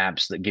movement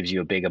perhaps that gives you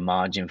a bigger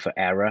margin for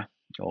error,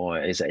 or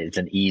it's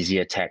an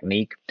easier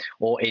technique,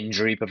 or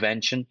injury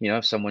prevention.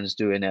 If someone's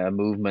doing a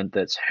movement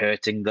that's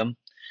hurting them,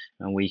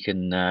 and we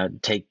can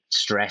take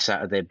stress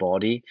out of their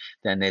body,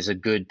 then there's a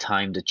good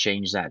time to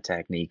change that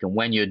technique. And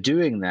when you're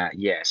doing that,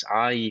 yes,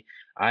 I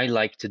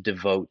like to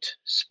devote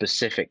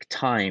specific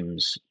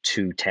times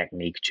to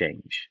technique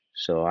change.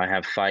 So I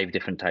have 5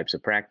 different types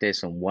of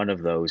practice, and one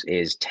of those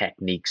is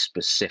technique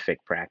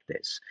specific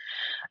practice.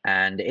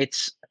 And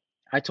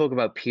I talk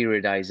about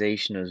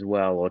periodization as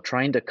well, or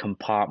trying to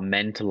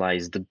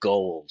compartmentalize the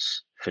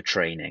goals for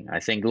training. I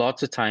think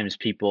lots of times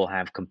people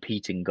have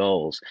competing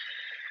goals.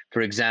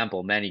 For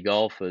example, many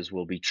golfers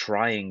will be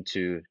trying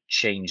to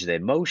change their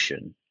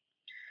motion,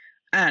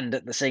 and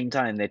at the same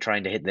time, they're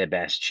trying to hit their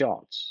best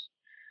shots.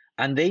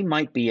 And they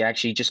might be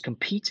actually just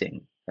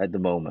competing at the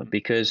moment,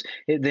 because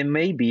there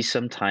may be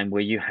some time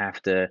where you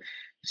have to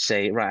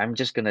say, right, I'm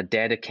just going to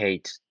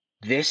dedicate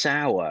this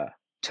hour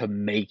to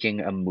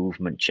making a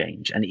movement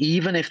change. And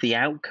even if the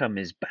outcome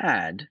is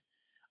bad,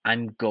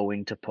 I'm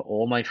going to put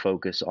all my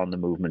focus on the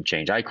movement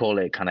change. I call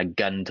it kind of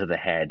gun to the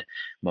head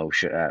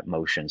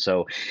motion.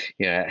 So,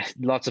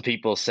 lots of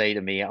people say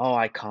to me, "Oh,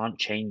 I can't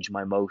change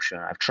my motion.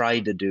 I've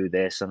tried to do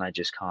this and I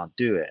just can't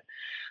do it."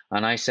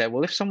 And I said,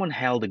 well, if someone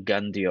held a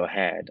gun to your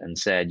head and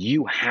said,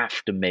 you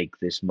have to make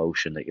this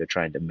motion that you're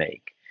trying to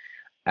make,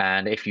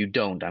 and if you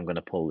don't, I'm going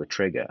to pull the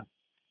trigger,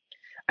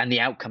 and the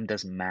outcome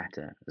doesn't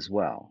matter as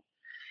well,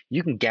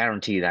 you can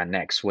guarantee that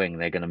next swing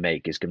they're going to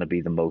make is going to be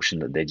the motion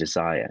that they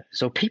desire.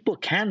 So people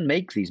can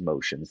make these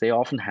motions. They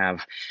often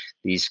have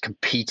these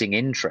competing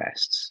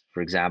interests,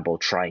 for example,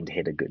 trying to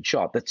hit a good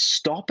shot, that's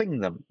stopping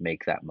them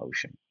make that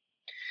motion.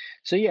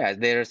 So yeah,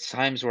 there are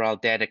times where I'll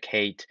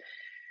dedicate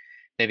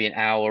maybe an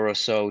hour or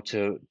so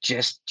to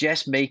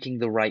just making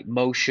the right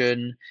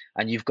motion,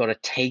 and you've got to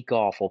take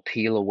off or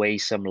peel away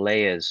some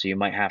layers. So you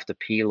might have to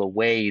peel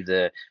away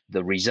the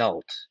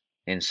result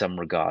in some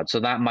regard. So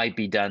that might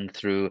be done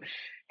through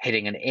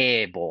hitting an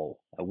air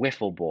ball, a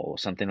wiffle ball, or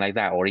something like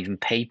that, or even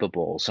paper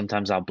balls.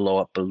 Sometimes I'll blow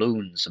up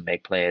balloons and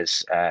make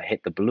players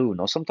hit the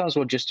balloon, or sometimes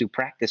we'll just do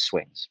practice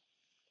swings.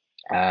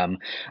 And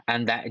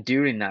that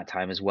during that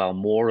time as well,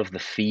 more of the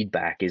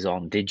feedback is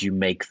on, did you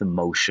make the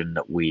motion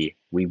that we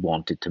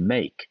wanted to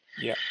make?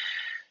 Yeah.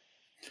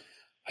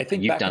 I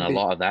think you've done a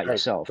lot of that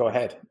yourself. Go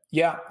ahead.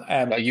 Yeah.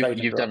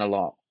 You've done a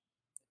lot.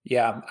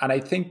 Yeah. And I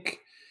think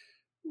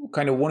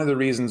kind of one of the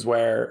reasons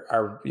why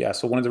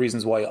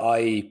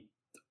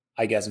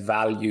I guess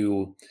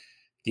value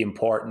the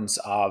importance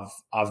of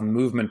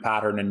movement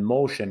pattern and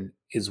motion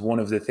is one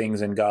of the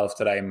things in golf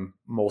that I'm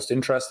most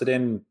interested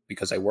in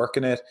because I work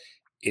in it,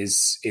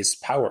 is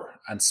power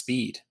and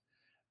speed.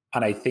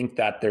 And I think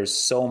that there's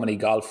so many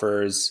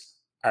golfers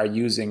are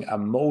using a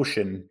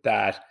motion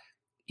that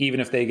even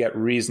if they get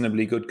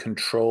reasonably good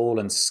control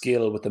and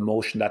skill with the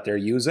motion that they're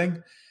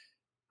using,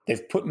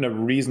 they've put in a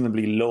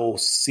reasonably low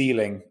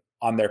ceiling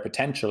on their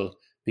potential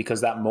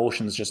because that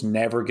motion is just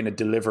never going to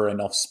deliver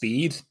enough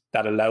speed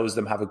that allows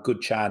them have a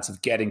good chance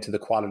of getting to the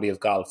quality of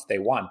golf they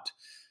want.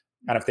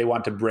 And if they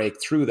want to break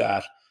through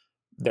that,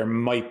 there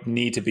might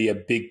need to be a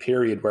big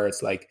period where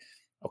it's like,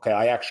 okay,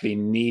 I actually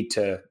need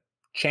to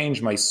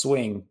change my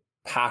swing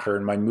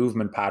pattern, my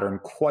movement pattern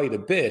quite a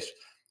bit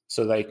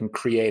so that I can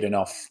create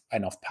enough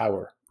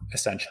power,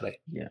 essentially.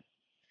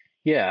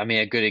 Yeah. I mean,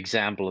 a good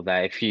example of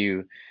that, if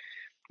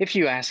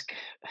you ask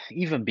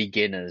even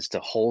beginners to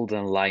hold an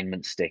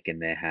alignment stick in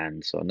their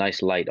hand, so a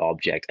nice light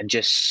object, and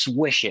just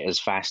swish it as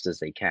fast as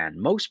they can,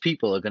 most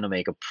people are going to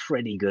make a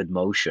pretty good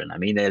motion. I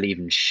mean, they'll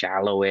even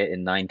shallow it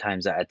in 9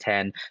 times out of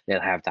 10. They'll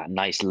have that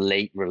nice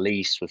late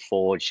release with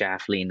forward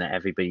shaft lean that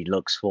everybody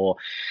looks for.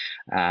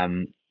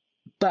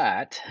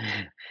 But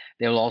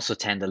they'll also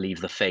tend to leave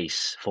the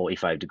face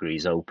 45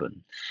 degrees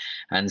open.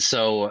 And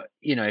so,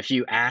 if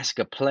you ask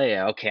a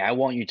player, okay, I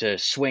want you to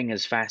swing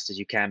as fast as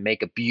you can,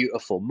 make a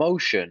beautiful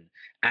motion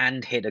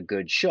and hit a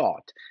good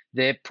shot,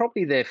 their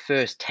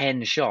first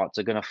 10 shots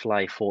are going to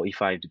fly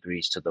 45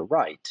 degrees to the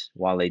right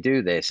while they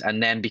do this.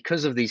 And then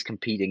because of these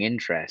competing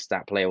interests,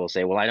 that player will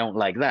say, well, I don't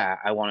like that.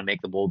 I want to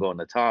make the ball go on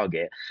the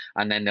target.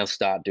 And then they'll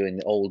start doing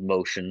the old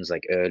motions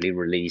like early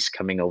release,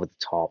 coming over the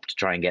top to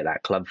try and get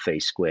that club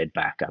face squared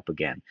back up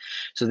again.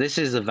 So this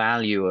is the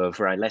value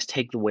of, right, let's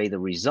take away the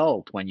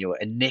result when you're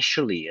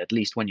initially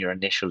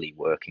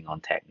working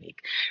on technique.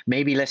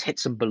 Maybe let's hit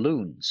some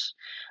balloons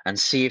and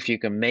see if you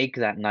can make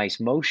that nice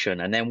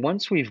motion. And then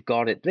once we've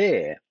got it there,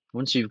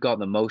 once you've got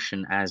the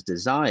motion as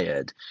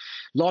desired,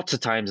 lots of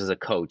times as a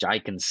coach, I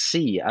can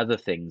see other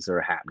things that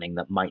are happening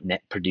that might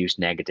produce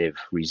negative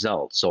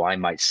results. So I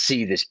might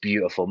see this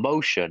beautiful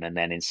motion, and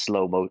then in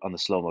on the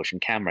slow motion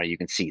camera, you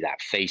can see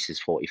that face is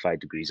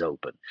 45 degrees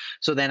open.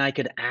 So then I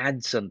could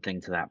add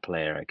something to that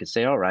player. I could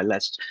say, all right,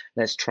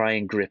 let's try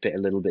and grip it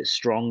a little bit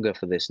stronger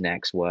for this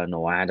next one,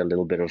 or add a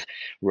little bit of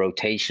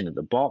rotation at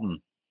the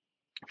bottom,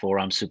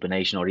 forearm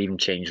supination, or even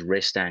change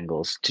wrist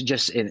angles to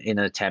just in an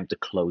attempt to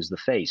close the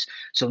face.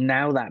 So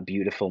now that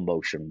beautiful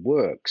motion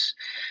works.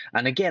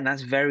 And again,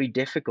 that's very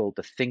difficult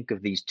to think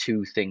of these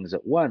two things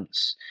at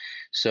once.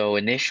 So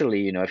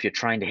initially, if you're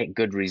trying to hit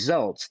good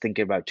results,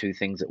 thinking about two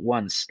things at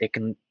once,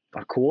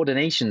 our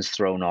coordination's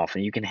thrown off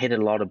and you can hit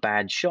a lot of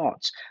bad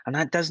shots. And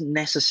that doesn't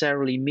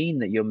necessarily mean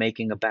that you're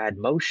making a bad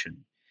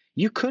motion.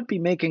 You could be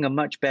making a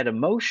much better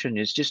motion.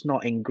 It's just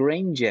not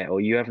ingrained yet,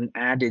 or you haven't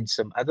added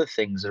some other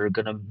things that are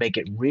going to make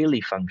it really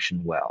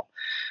function well.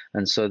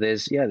 And so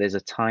there's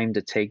a time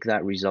to take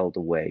that result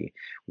away,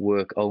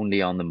 work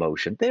only on the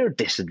motion. There are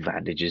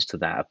disadvantages to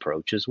that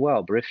approach as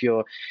well. But if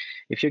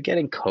you're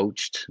getting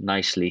coached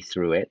nicely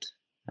through it,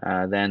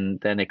 then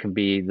it can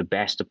be the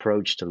best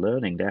approach to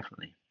learning,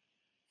 definitely.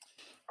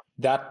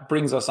 That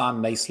brings us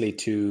on nicely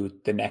to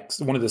the next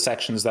one of the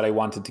sections that I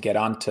wanted to get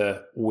onto,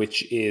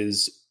 which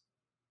is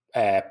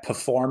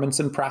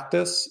performance in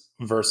practice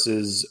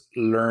versus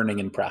learning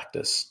in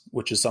practice,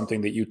 which is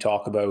something that you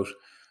talk about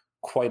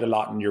quite a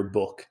lot in your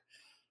book.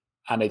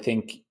 And I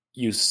think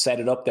you set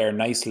it up there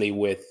nicely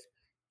with,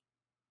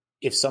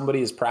 if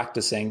somebody is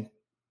practicing,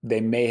 they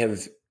may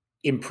have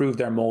improved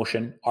their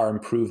motion or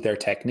improved their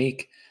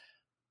technique,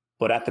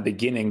 but at the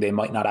beginning, they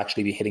might not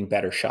actually be hitting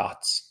better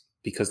shots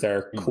because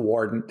they're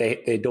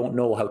they don't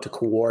know how to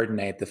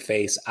coordinate the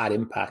face at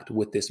impact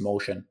with this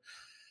motion.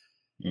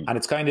 And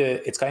it's kind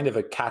of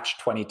a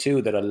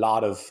catch-22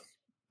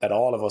 that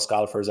all of us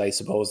golfers, I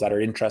suppose, that are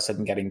interested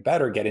in getting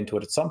better get into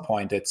it at some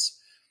point. It's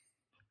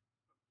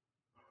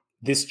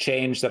this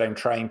change that I'm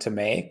trying to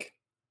make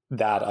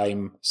that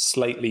I'm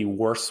slightly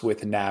worse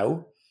with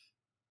now.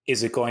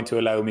 Is it going to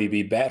allow me to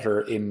be better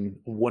in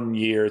 1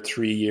 year,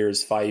 3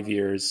 years, 5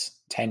 years,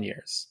 10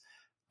 years?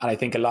 And I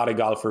think a lot of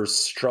golfers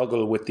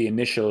struggle with the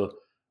initial,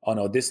 oh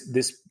no,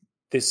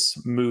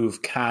 this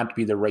move can't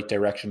be the right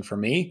direction for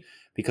me,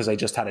 because I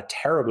just had a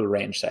terrible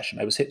range session.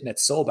 I was hitting it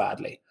so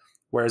badly.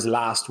 Whereas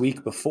last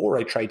week, before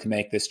I tried to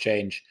make this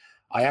change,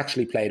 I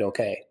actually played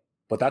okay.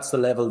 But that's the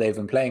level they've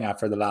been playing at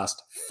for the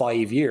last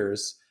 5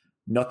 years.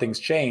 Nothing's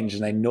changed,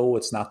 and I know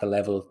it's not the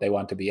level they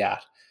want to be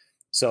at.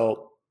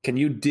 So can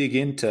you dig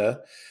into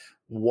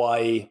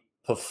why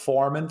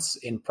performance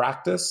in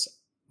practice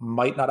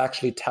might not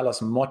actually tell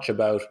us much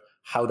about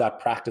how that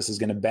practice is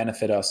going to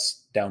benefit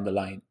us down the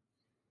line?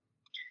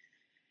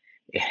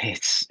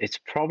 It's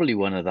probably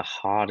one of the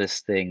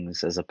hardest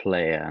things as a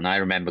player, and I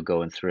remember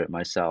going through it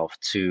myself,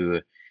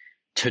 to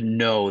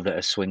know that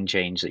a swing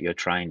change that you're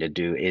trying to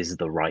do is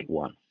the right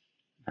one.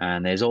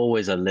 And there's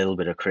always a little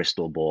bit of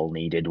crystal ball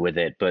needed with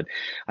it. But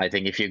I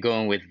think if you're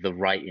going with the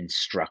right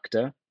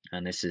instructor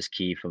And this is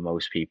key for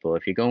most people.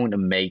 If you're going to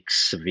make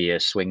severe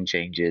swing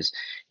changes,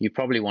 you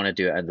probably want to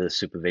do it under the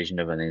supervision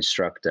of an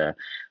instructor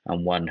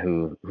and one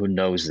who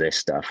knows this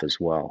stuff as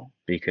well.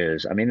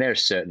 Because I mean, there are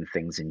certain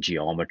things in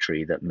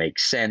geometry that make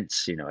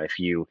sense. You know, if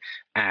you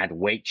add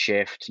weight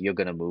shift, you're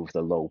going to move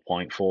the low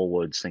point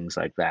forwards, things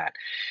like that.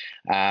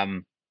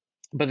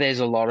 But there's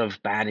a lot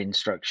of bad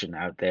instruction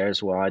out there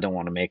as well. I don't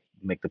want to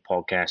make the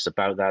podcast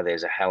about that.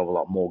 There's a hell of a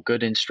lot more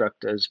good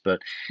instructors, but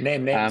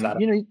Name names,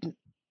 Adam. you know.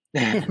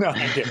 No,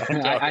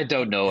 I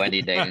don't know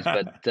any names,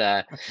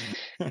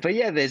 but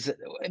yeah, there's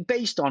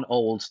based on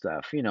old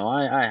stuff. You know,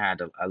 I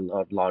had a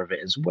lot of it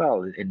as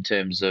well in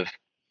terms of,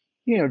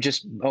 you know,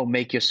 just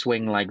make your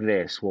swing like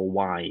this. Well,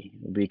 why?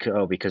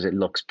 Because it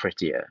looks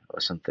prettier or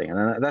something,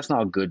 and that's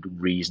not a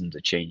good reason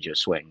to change your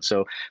swing.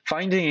 So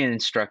finding an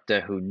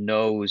instructor who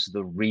knows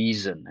the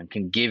reason and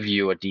can give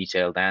you a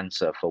detailed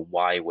answer for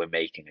why we're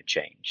making a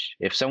change.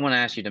 If someone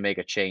asks you to make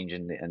a change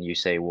and you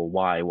say, well,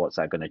 why? What's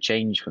that going to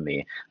change for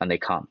me? And they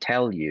can't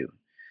tell you,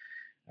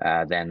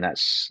 then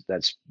that's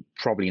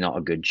probably not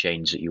a good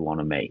change that you want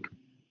to make.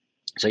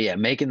 So yeah,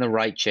 making the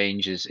right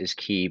change is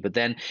key. But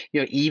then, you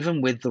know, even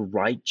with the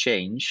right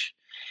change,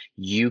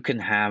 you can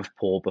have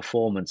poor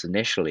performance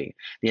initially.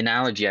 The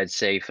analogy I'd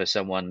say for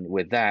someone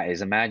with that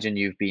is, imagine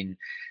you've been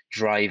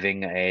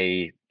driving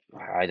I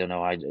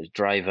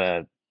drive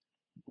a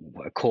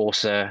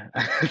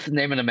Corsa,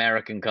 name an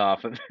American car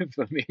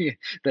for me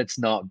that's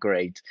not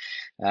great.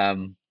 I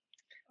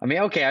mean,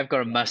 okay, I've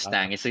got a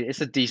Mustang.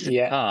 It's a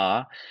decent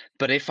car,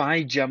 but if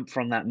I jump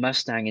from that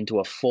Mustang into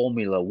a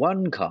Formula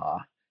One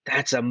car,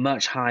 that's a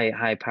much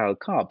high powered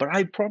car. But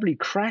I'd probably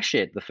crash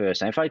it the first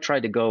time. If I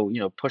tried to go,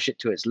 you know, push it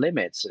to its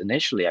limits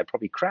initially, I'd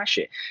probably crash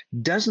it.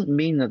 Doesn't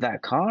mean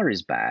that car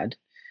is bad.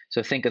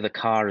 So think of the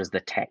car as the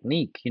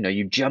technique. You know,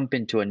 you jump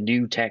into a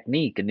new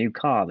technique, a new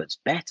car that's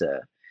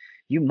better.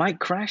 You might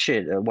crash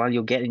it while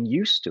you're getting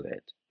used to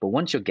it. But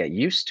once you get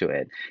used to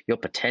it, your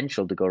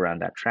potential to go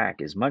around that track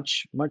is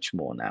much, much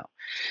more now.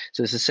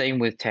 So it's the same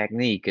with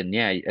technique. And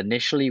yeah,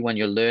 initially when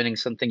you're learning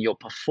something, your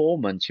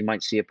performance, you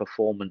might see a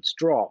performance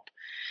drop,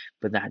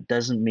 but that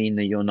doesn't mean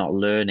that you're not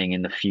learning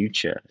in the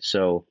future.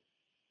 So,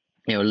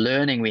 you know,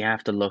 learning, we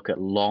have to look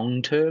at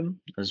long term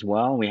as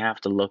well. We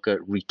have to look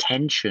at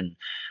retention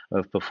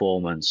of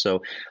performance.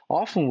 So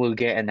often we'll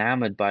get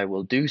enamored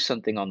we'll do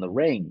something on the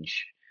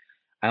range.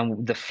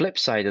 And the flip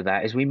side of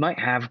that is we might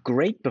have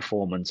great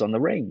performance on the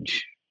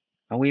range.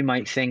 And we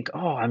might think,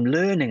 oh, I'm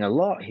learning a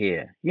lot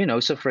here. You know,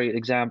 so for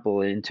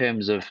example, in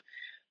terms of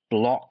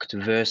blocked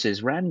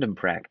versus random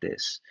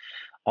practice,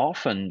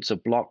 often, so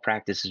block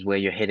practice is where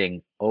you're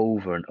hitting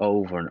over and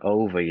over and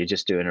over. You're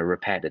just doing a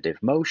repetitive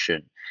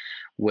motion.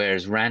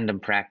 Whereas random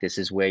practice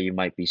is where you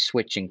might be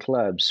switching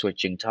clubs,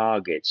 switching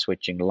targets,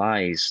 switching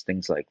lies,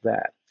 things like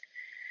that.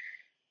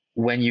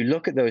 When you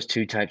look at those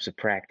two types of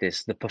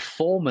practice, the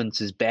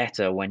performance is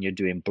better when you're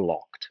doing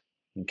blocked.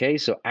 Okay,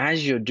 so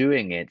as you're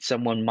doing it,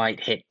 someone might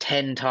hit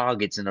 10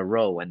 targets in a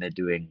row when they're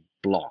doing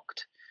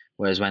blocked.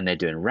 Whereas when they're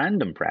doing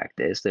random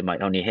practice, they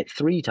might only hit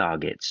 3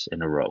 targets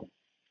in a row.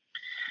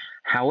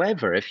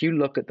 However, if you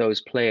look at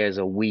those players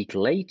a week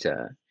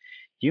later,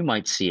 you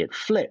might see it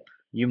flip.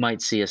 You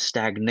might see a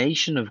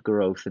stagnation of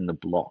growth in the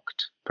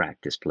blocked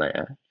practice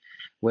player,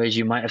 whereas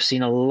you might have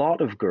seen a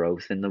lot of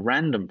growth in the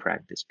random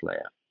practice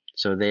player.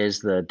 So there's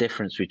the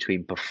difference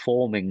between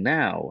performing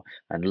now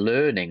and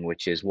learning,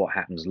 which is what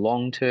happens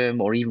long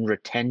term, or even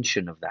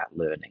retention of that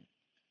learning.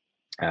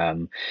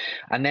 And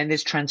then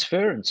there's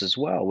transference as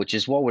well, which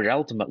is what we're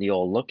ultimately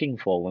all looking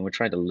for when we're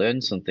trying to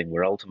learn something.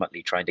 We're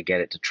ultimately trying to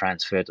get it to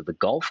transfer to the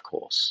golf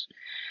course.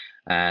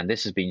 And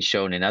this has been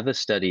shown in other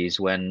studies.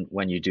 When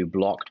you do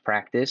blocked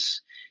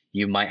practice,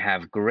 you might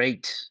have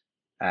great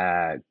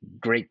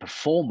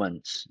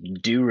performance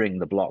during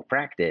the block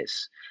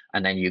practice,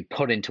 and then you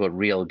put into a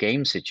real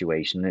game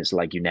situation, it's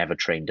like you never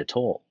trained at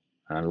all.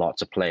 And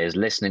lots of players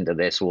listening to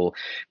this will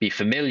be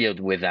familiar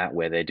with that,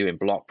 where they're doing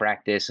block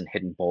practice and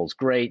hitting balls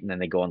great, and then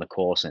they go on the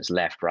course and it's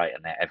left, right,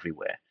 and they're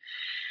everywhere.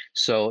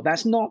 So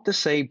that's not to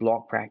say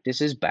block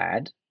practice is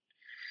bad.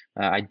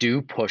 I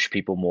do push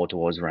people more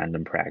towards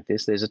random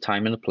practice. There's a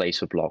time and a place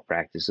for block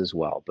practice as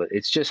well, but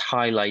it's just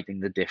highlighting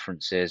the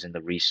differences in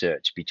the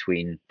research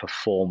between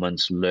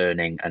performance,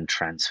 learning, and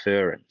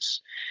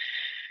transference.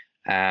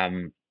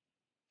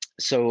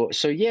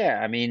 So yeah,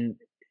 I mean,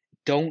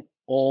 don't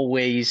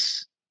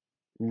always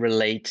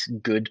relate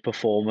good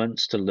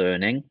performance to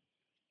learning,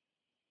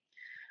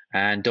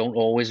 and don't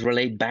always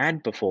relate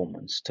bad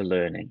performance to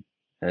learning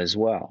as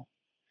well.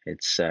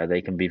 It's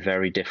they can be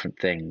very different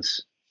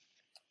things.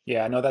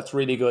 Yeah, no, that's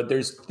really good.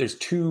 There's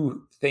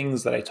 2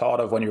 things that I thought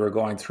of when you were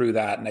going through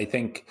that, and I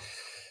think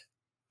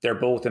they're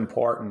both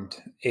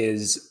important.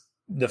 Is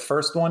the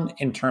first one,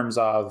 in terms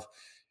of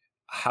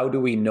how do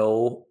we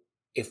know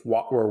if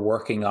what we're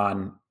working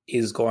on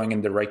is going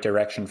in the right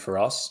direction for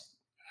us?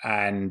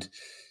 And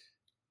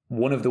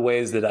one of the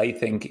ways that I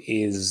think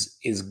is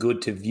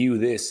good to view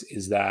this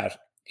is that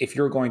if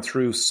you're going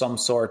through some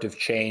sort of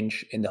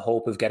change in the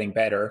hope of getting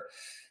better,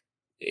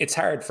 it's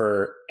hard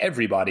for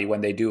everybody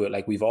when they do it.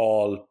 Like, we've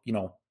all, you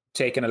know,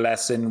 taken a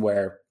lesson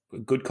where a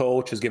good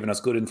coach has given us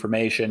good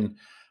information,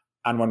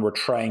 and when we're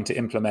trying to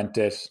implement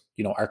it,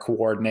 our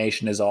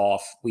coordination is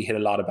off. We hit a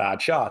lot of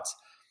bad shots,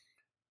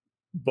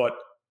 but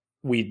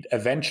we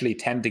eventually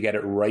tend to get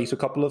it right a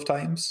couple of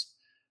times.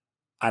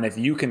 And if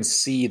you can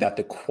see that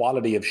the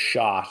quality of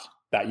shot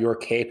that you're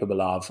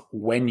capable of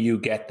when you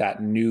get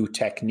that new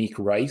technique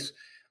right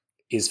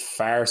is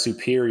far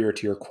superior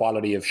to your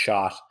quality of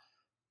shot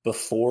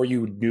before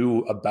you knew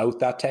about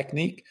that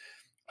technique,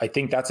 I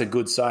think that's a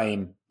good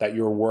sign that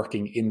you're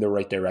working in the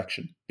right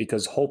direction,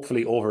 because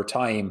hopefully over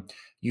time,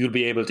 you'll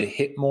be able to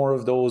hit more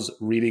of those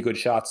really good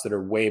shots that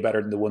are way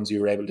better than the ones you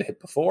were able to hit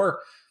before.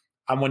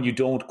 And when you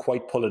don't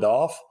quite pull it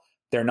off,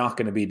 they're not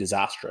going to be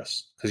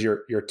disastrous because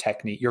your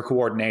technique, your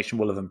coordination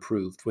will have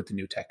improved with the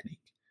new technique.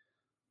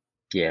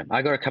 Yeah,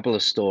 I got a couple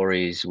of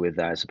stories with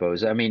that, I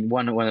suppose. I mean,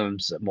 one of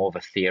them's more of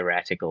a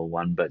theoretical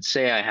one, but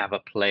say I have a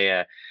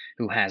player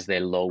who has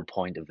their low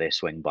point of their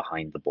swing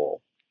behind the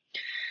ball.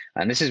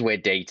 And this is where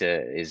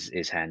data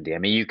is handy. I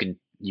mean, you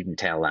can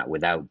tell that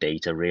without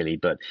data really,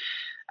 but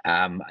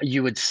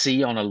you would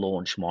see on a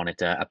launch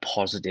monitor a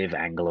positive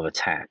angle of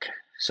attack.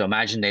 So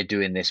imagine they're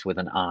doing this with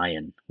an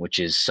iron, which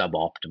is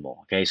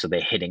suboptimal. Okay, so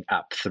they're hitting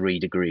up 3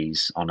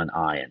 degrees on an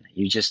iron.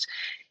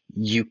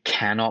 You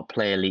cannot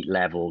play elite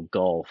level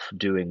golf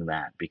doing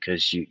that,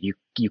 because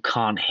you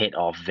can't hit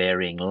off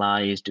varying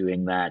lies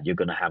doing that. You're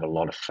going to have a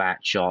lot of fat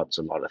shots,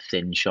 a lot of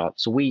thin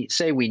shots. So we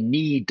say we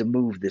need to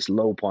move this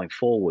low point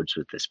forwards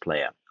with this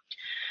player.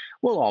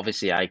 Well,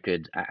 obviously I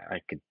could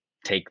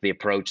take the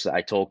approach that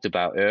I talked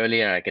about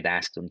earlier. I could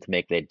ask them to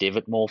make their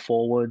divot more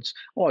forwards,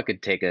 or I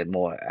could take a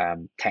more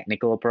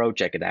technical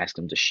approach. I could ask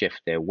them to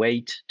shift their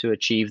weight to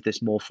achieve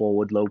this more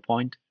forward low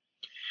point.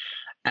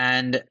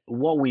 And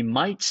what we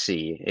might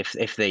see,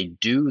 if they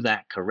do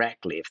that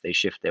correctly, if they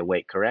shift their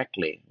weight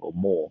correctly or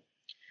more,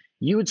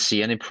 you would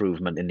see an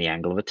improvement in the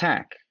angle of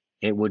attack.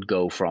 It would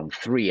go from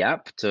 3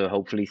 up to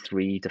hopefully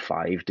 3 to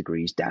 5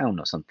 degrees down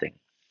or something.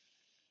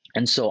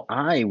 And so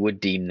I would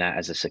deem that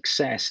as a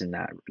success in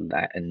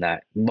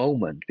that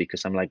moment,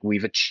 because I'm like,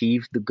 we've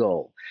achieved the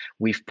goal.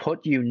 We've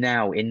put you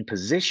now in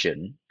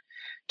position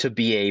to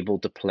be able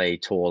to play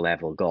tour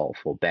level golf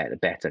or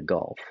better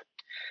golf.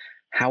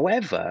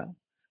 However,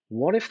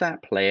 what if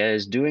that player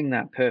is doing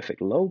that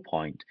perfect low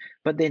point,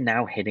 but they're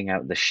now hitting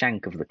out the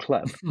shank of the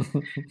club?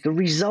 The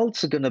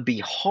results are going to be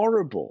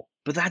horrible,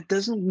 but that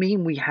doesn't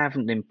mean we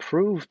haven't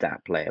improved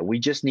that player. We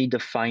just need to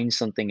find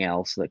something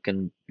else that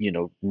can,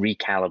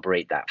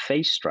 recalibrate that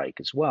face strike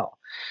as well.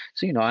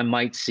 So, I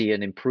might see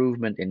an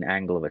improvement in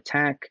angle of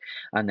attack,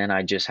 and then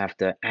I just have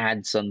to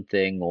add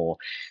something, or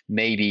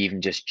maybe even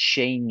just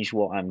change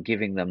what I'm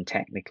giving them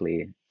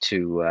technically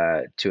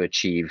to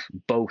achieve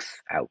both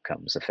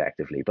outcomes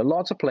effectively. But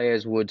lots of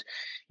players would,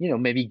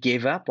 maybe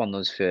give up on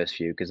those first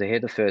few because they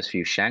hit the first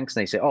few shanks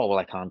and they say, "Oh, well,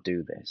 I can't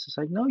do this." It's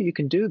like, no, you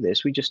can do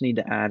this. We just need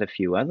to add a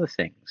few other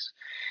things.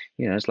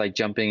 It's like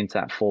jumping into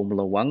that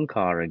Formula One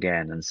car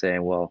again and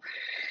saying, well,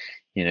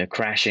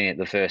 crashing it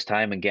the first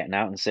time and getting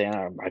out and saying,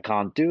 "Oh, I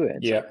can't do it."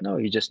 It's like, no,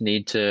 you just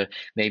need to,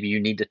 maybe you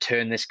need to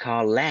turn this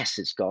car less.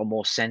 It's got a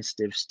more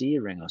sensitive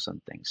steering or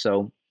something.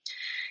 So,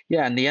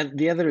 yeah. And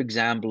the other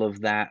example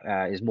of that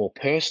is more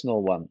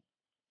personal one.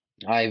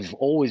 I've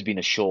always been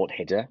a short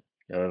hitter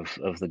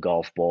of the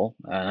golf ball,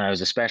 and I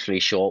was especially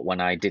short when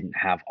I didn't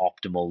have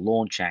optimal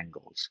launch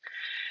angles.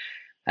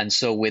 And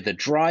so with a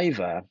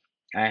driver,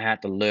 I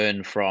had to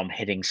learn from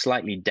hitting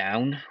slightly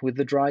down with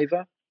the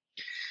driver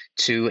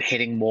to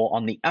hitting more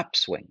on the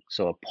upswing,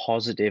 so a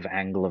positive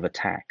angle of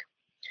attack.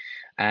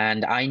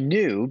 And I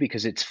knew,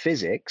 because it's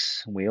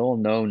physics, we all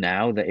know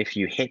now that if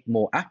you hit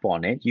more up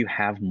on it, you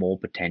have more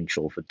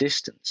potential for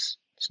distance.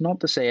 It's not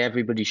to say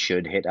everybody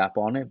should hit up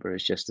on it, but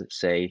it's just to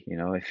say,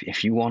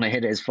 if you want to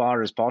hit it as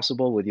far as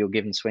possible with your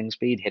given swing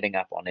speed, hitting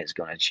up on it is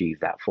going to achieve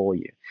that for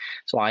you.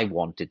 So I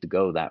wanted to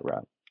go that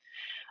route.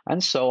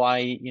 And so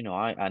I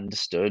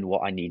understood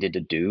what I needed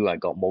to do. I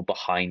got more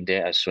behind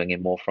it. I was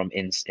swinging more from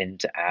in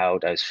to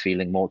out. I was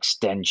feeling more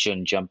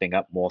extension, jumping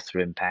up more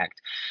through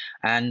impact.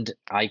 And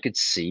I could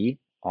see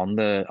on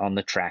the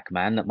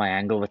TrackMan that my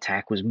angle of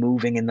attack was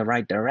moving in the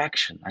right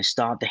direction. I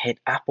started to hit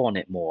up on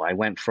it more. I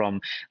went from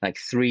like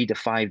 3 to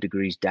 5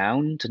 degrees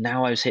down to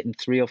now I was hitting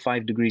 3 or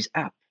 5 degrees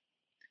up.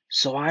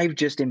 So I've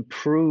just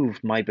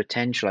improved my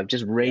potential. I've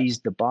just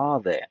raised the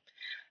bar there.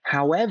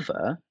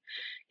 However,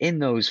 in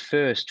those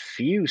first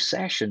few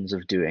sessions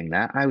of doing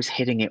that, I was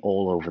hitting it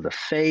all over the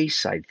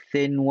face. I'd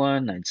thin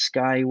one, I'd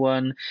sky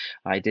one.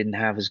 I didn't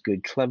have as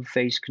good club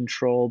face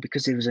control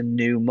because it was a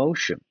new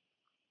motion.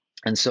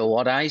 And so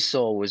what I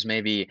saw was,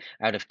 maybe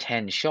out of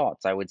 10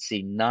 shots, I would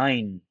see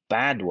 9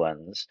 bad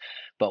ones,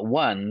 but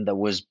one that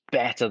was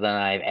better than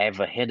I've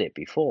ever hit it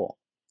before.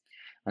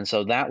 And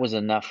so that was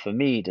enough for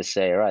me to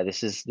say, all right,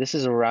 this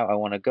is a route I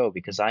want to go,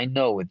 because I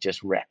know with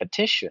just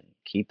repetition,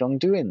 keep on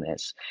doing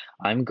this,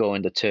 I'm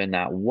going to turn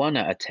that 1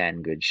 out of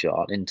 10 good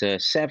shot into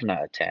 7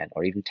 out of 10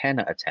 or even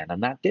 10 out of 10.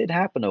 And that did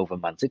happen over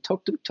months. It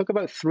took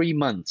about 3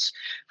 months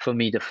for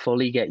me to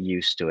fully get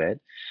used to it.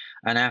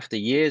 And after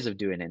years of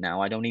doing it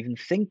now, I don't even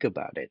think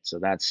about it. So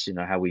that's,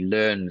 how we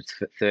learn.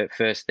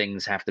 First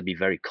things have to be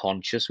very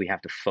conscious. We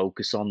have to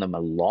focus on them a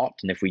lot.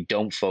 And if we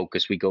don't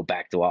focus, we go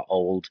back to our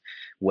old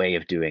way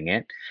of doing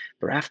it.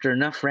 But after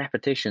enough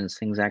repetitions,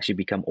 things actually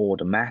become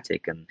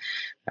automatic,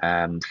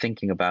 and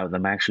thinking about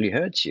them actually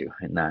hurts you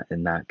in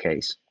that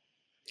case.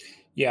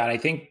 Yeah, and I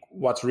think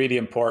what's really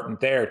important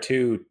there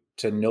too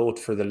to note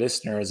for the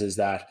listeners is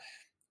that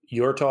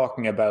you're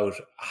talking about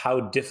how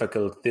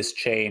difficult this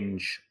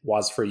change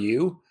was for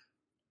you,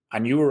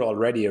 and you were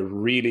already a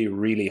really,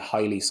 really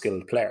highly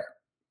skilled player.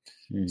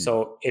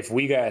 So if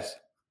we get,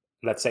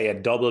 let's say, a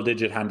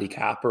double-digit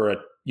handicap, or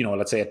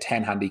let's say a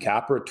 10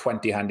 handicap or a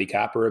 20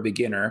 handicap or a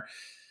beginner,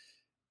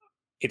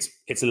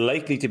 it's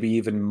likely to be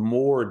even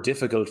more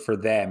difficult for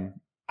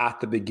them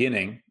at the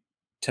beginning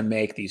to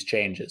make these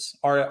changes,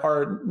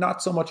 or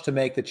not so much to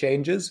make the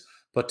changes,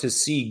 but to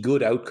see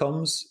good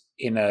outcomes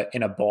in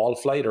a ball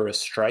flight or a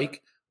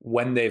strike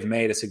when they've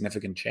made a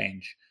significant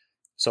change.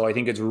 So I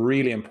think it's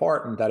really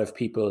important that if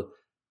people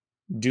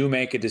do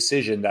make a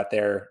decision that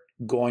they're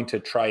going to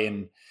try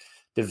and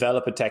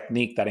develop a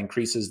technique that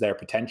increases their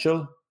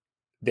potential,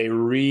 they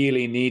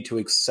really need to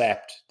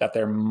accept that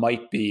there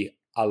might be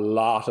a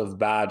lot of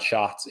bad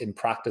shots in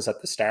practice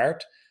at the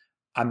start,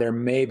 and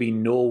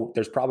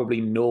there's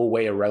probably no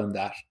way around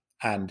that.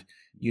 And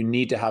you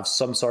need to have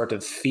some sort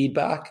of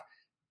feedback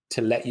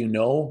to let you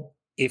know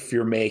if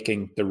you're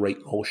making the right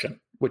motion,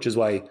 which is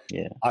why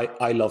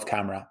I love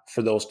camera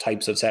for those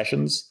types of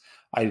sessions.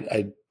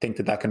 I think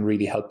that can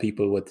really help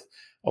people with,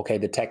 okay,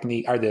 the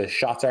technique or the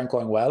shots aren't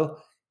going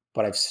well,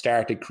 but I've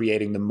started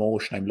creating the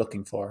motion I'm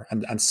looking for,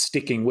 and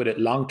sticking with it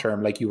long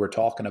term, like you were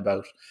talking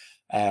about,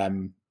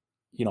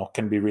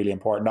 can be really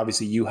important.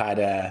 Obviously, you had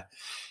a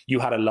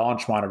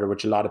launch monitor,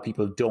 which a lot of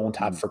people don't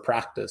have for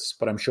practice,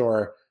 but I'm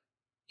sure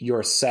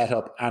your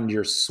setup and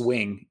your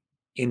swing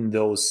in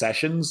those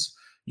sessions,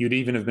 you'd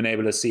even have been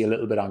able to see a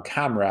little bit on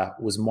camera,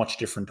 was much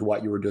different to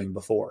what you were doing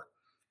before.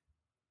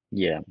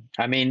 Yeah,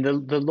 I mean,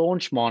 the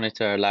launch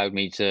monitor allowed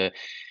me to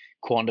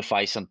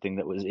quantify something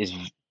that is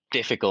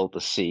difficult to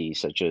see,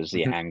 such as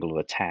the angle of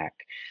attack.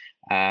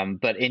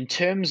 But in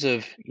terms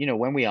of,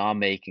 when we are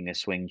making a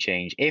swing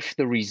change, if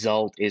the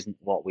result isn't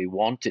what we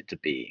want it to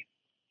be,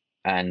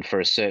 and for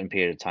a certain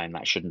period of time,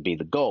 that shouldn't be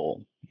the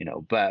goal,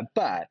 but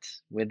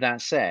with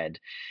that said,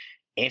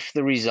 if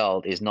the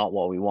result is not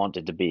what we want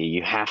it to be,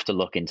 you have to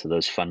look into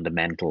those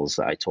fundamentals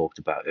that I talked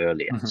about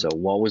earlier. So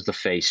what was the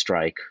face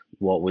strike?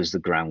 What was the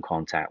ground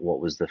contact? What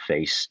was the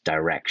face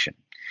direction?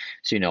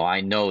 So,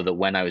 I know that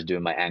when I was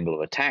doing my angle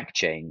of attack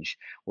change,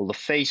 well, the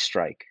face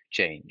strike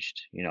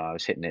changed. I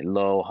was hitting it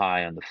low,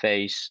 high on the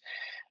face,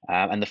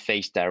 and the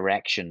face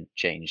direction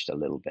changed a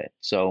little bit.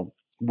 So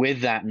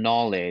with that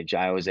knowledge,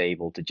 I was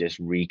able to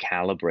just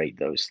recalibrate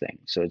those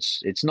things. So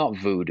it's not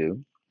voodoo,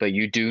 but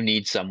you do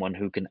need someone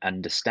who can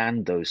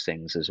understand those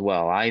things as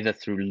well, either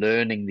through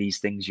learning these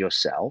things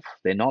yourself.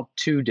 They're not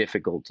too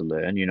difficult to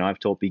learn. I've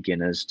taught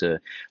beginners to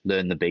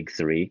learn the big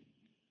three,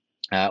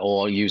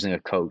 or using a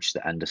coach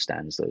that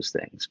understands those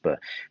things. But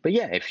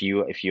yeah, if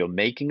you're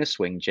making a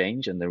swing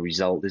change and the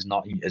result is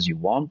not as you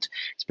want,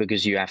 it's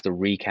because you have to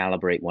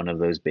recalibrate one of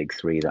those big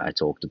three that I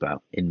talked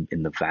about in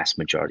the vast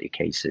majority of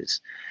cases.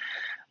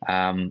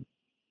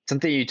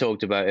 Something you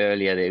talked about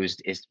earlier,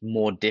 that it's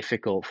more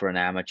difficult for an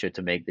amateur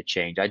to make the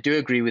change. I do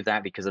agree with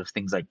that because of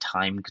things like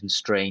time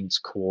constraints,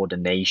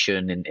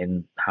 coordination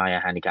in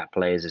higher handicap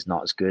players is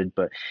not as good,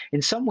 but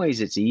in some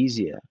ways it's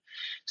easier.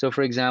 So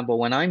for example,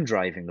 when I'm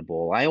driving the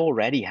ball, I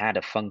already had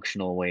a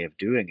functional way of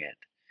doing it.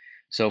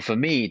 So for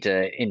me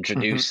to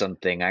introduce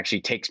something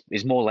actually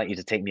is more likely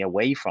to take me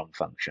away from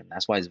function.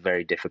 That's why it's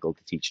very difficult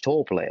to teach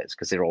tour players,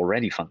 because they're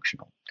already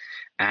functional.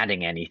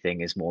 Adding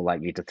anything is more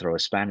likely to throw a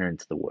spanner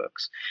into the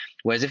works.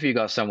 Whereas if you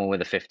got someone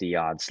with a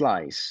 50-yard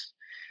slice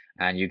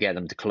and you get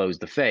them to close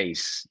the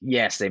face,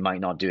 yes, they might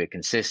not do it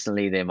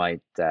consistently. They might,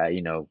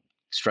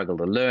 struggle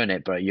to learn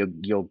it, but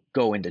you're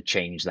going to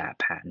change that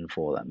pattern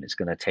for them. It's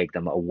going to take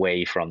them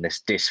away from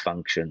this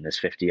dysfunction, this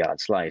 50-yard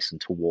slice, and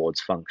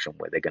towards function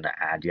where they're going to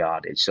add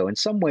yardage. So in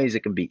some ways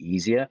it can be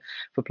easier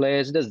for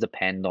players. It does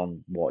depend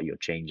on what you're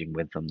changing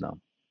with them though.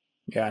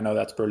 Yeah, I know,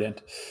 that's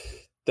brilliant.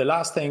 The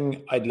last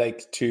thing I'd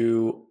like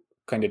to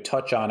kind of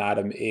touch on,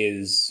 Adam,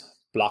 is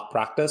block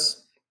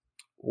practice,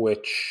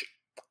 which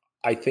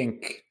I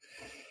think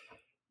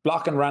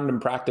block and random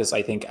practice,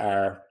 I think,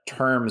 are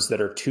terms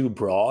that are too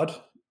broad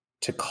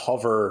to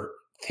cover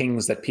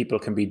things that people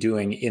can be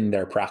doing in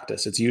their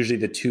practice. It's usually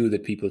the two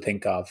that people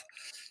think of.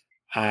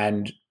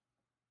 And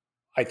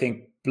I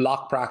think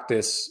block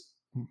practice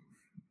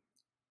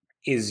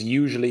is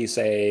usually,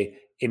 say,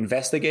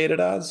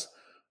 investigated as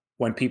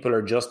when people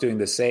are just doing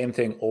the same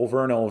thing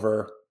over and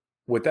over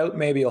without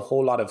maybe a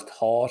whole lot of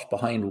thought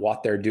behind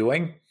what they're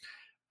doing,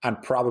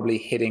 and probably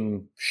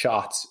hitting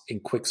shots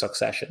in quick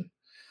succession.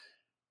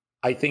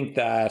 I think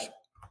that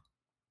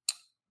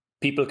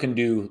people can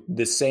do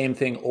the same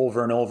thing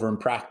over and over in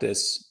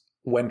practice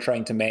when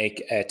trying to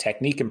make a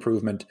technique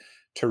improvement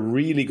to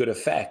really good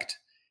effect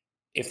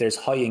if there's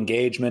high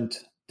engagement,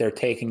 they're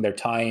taking their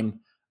time,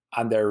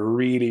 and they're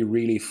really,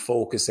 really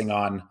focusing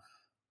on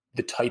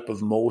the type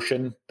of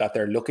motion that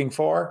they're looking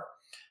for,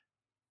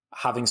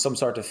 having some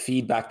sort of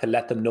feedback to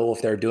let them know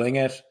if they're doing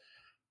it,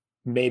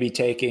 maybe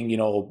taking, you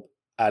know,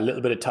 a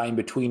little bit of time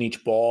between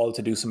each ball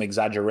to do some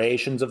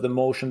exaggerations of the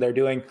motion they're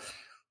doing,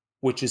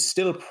 which is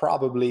still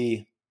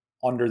probably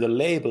under the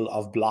label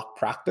of block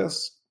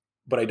practice.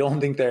 But I don't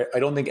think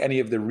any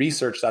of the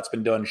research that's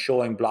been done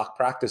showing block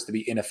practice to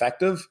be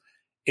ineffective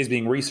is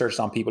being researched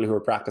on people who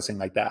are practicing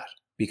like that.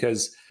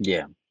 Because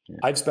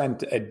I've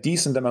spent a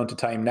decent amount of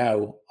time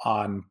now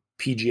on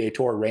PGA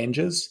Tour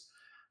ranges,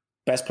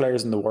 best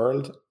players in the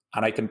world,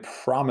 and I can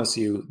promise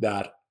you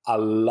that a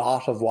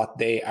lot of what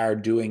they are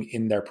doing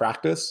in their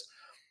practice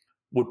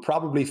would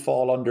probably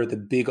fall under the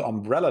big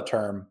umbrella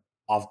term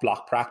of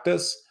block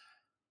practice,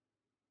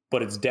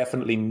 but it's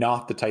definitely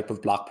not the type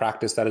of block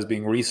practice that is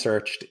being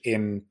researched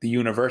in the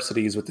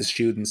universities with the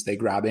students they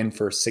grab in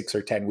for 6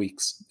 or 10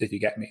 weeks, if you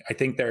get me. I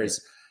think there's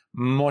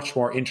much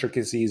more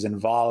intricacies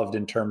involved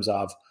in terms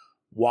of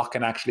what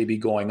can actually be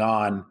going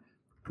on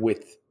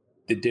with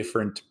the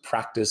different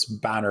practice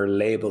banner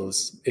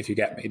labels, if you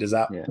get me. Does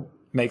that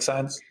make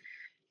sense?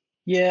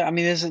 Yeah, I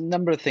mean, there's a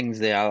number of things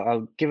there.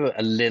 I'll give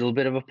a little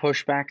bit of a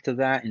pushback to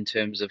that in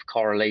terms of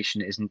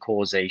correlation isn't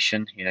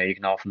causation. You know, you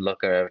can often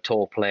look at a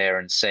tour player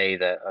and say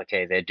that,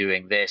 okay, they're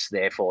doing this,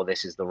 therefore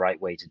this is the right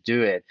way to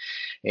do it.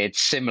 It's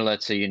similar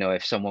to, you know,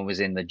 if someone was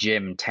in the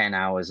gym 10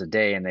 hours a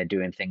day and they're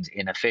doing things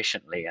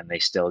inefficiently and they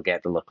still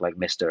get to look like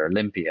Mr.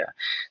 Olympia.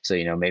 So,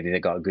 you know, maybe they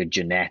got good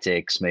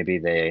genetics, maybe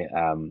they,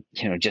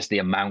 you know, just the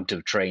amount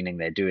of training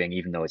they're doing,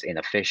 even though it's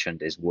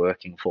inefficient, is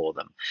working for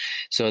them.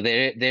 So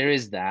there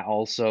is that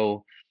also.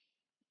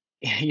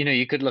 You know,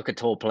 you could look at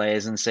tall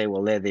players and say,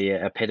 well, they're the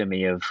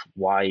epitome of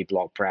why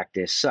block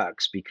practice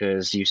sucks,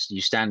 because you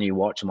stand and you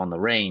watch them on the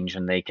range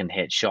and they can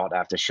hit shot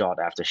after shot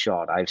after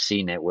shot. I've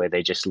seen it where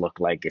they just look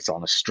like it's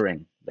on a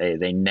string.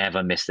 They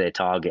never miss their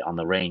target on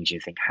the range. You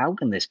think, how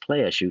can this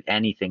player shoot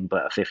anything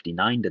but a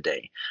 59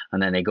 today?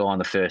 And then they go on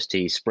the first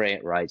tee, spray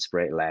it right,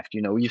 spray it left.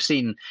 You know, you've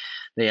seen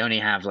they only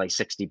have like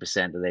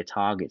 60% of their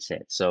targets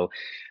hit. So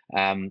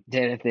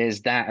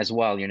there's that as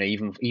well. You know,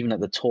 even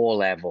at the tour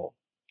level,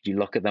 you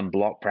look at them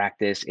block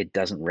practice, it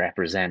doesn't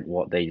represent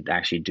what they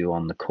actually do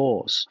on the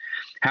course.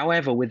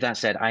 However, with that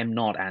said, I'm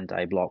not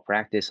anti-block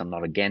practice. I'm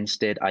not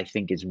against it. I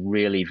think it's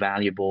really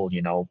valuable.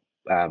 You know,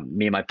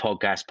 me and my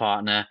podcast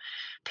partner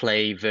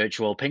play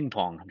virtual ping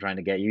pong. I'm trying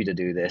to get you to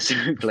do this.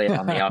 We play it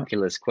on the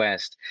Oculus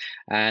Quest.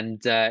 And,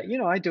 you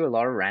know, I do a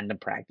lot of random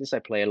practice. I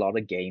play a lot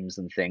of games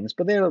and things,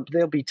 but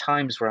there'll be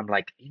times where I'm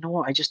like, you know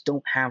what, I just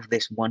don't have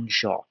this one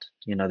shot.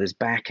 You know, there's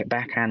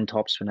backhand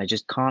topspin. I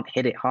just can't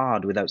hit it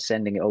hard without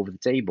sending it over the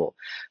table.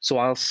 So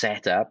I'll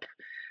set up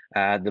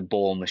the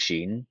ball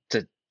machine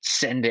to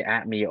send it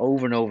at me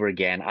over and over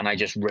again. And I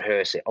just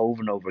rehearse it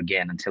over and over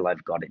again until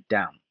I've got it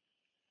down.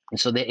 And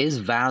so there is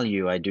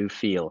value, I do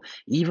feel,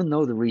 even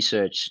though the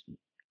research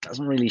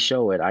doesn't really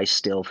show it, I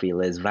still feel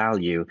there's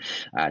value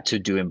to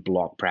doing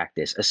block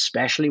practice,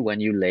 especially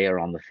when you layer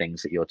on the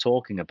things that you're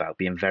talking about,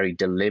 being very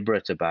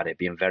deliberate about it,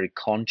 being very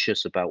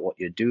conscious about what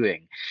you're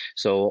doing.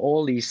 So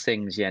all these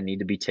things, need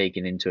to be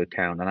taken into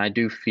account. And I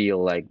do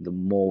feel like the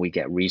more we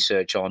get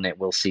research on it,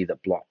 we'll see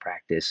that block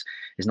practice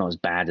is not as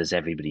bad as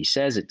everybody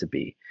says it to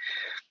be.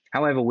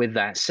 However, with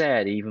that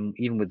said, even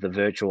with the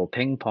virtual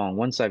ping pong,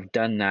 once I've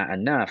done that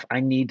enough, I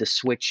need to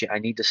switch it. I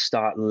need to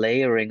start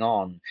layering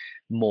on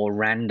more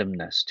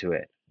randomness to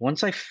it.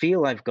 Once I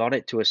feel I've got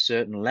it to a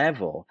certain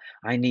level,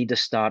 I need to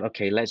start,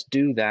 okay, let's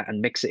do that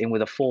and mix it in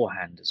with a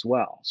forehand as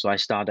well. So I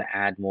start to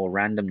add more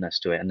randomness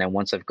to it. And then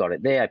once I've got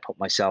it there, I put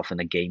myself in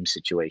a game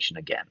situation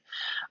again.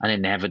 And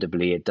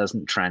inevitably, it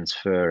doesn't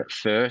transfer at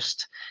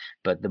first.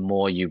 But the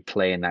more you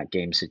play in that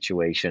game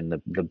situation,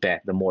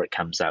 the more it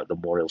comes out, the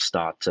more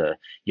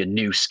your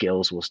new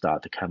skills will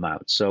start to come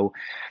out. So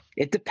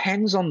it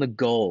depends on the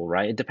goal,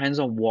 right? It depends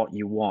on what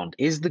you want.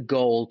 Is the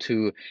goal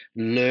to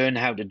learn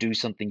how to do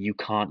something you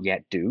can't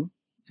yet do?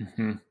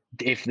 Mm-hmm.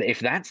 If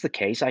that's the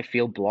case, I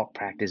feel block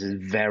practice is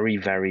a very,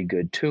 very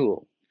good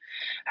tool.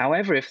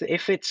 However,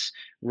 if it's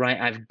right,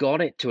 I've got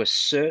it to a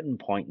certain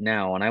point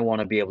now, and I want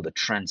to be able to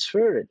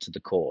transfer it to the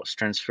course,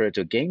 transfer it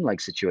to a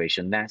game-like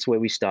situation, that's where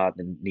we start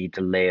and need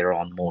to layer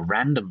on more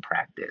random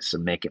practice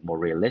and make it more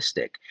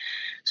realistic.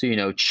 So, you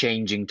know,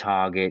 changing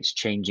targets,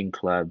 changing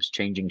clubs,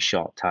 changing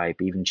shot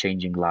type, even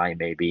changing lie,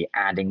 maybe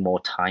adding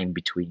more time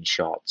between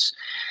shots.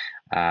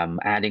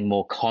 Adding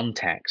more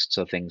context,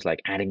 so things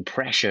like adding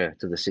pressure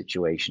to the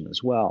situation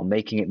as well,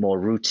 making it more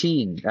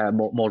routine,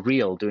 more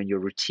real, doing your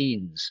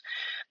routines,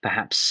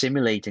 perhaps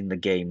simulating the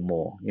game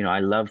more. You know, I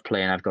love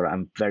playing.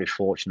 I'm very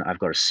fortunate. I've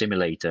got a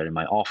simulator in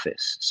my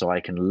office, so I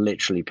can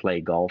literally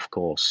play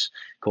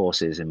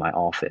courses in my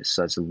office.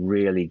 So it's a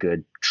really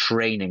good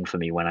training for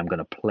me when I'm going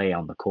to play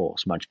on the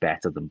course, much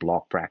better than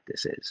block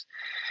practice is.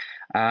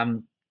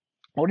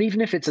 Or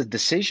even if it's a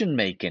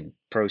decision-making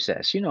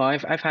process, you know,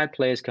 I've had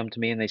players come to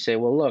me and they say,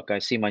 "Well, look, I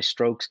see my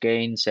strokes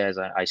gain says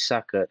I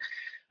suck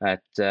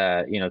at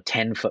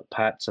 10-foot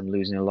putts. I'm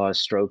losing a lot of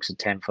strokes at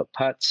 10-foot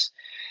putts.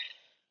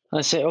 And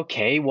I say,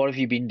 okay, what have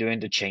you been doing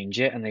to change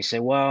it? And they say,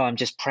 well, I'm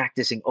just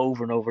practicing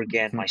over and over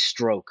again Mhm. my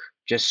stroke,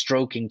 just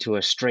stroking to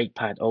a straight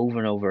putt over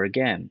and over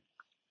again.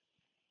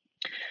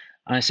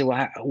 And I say,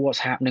 well, what's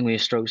happening with your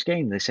strokes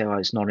game? They say, oh,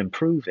 it's not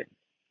improving.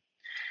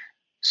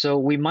 So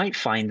we might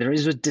find there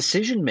is a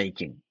decision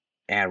making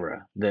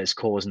error that's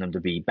causing them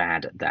to be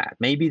bad at that.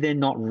 Maybe they're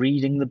not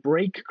reading the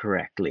break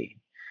correctly.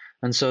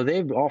 And so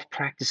they're off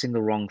practicing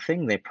the wrong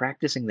thing. They're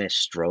practicing their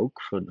stroke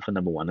for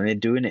number one, and they're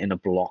doing it in a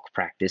block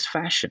practice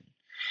fashion.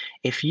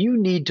 If you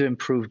need to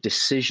improve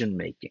decision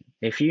making,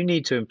 if you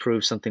need to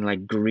improve something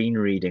like green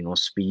reading or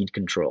speed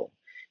control,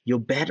 you're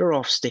better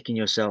off sticking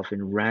yourself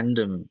in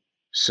random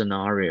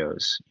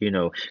scenarios.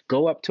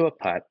 Go up to a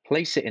putt,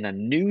 place it in a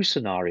new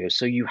scenario.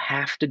 So you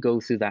have to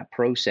go through that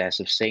process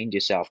of saying to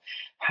yourself,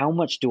 how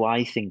much do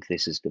I think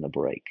this is going to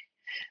break?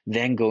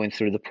 Then going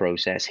through the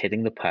process,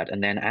 hitting the putt,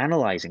 and then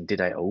analyzing, did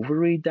I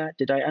overread that?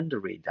 Did I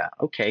underread that?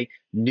 Okay,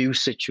 new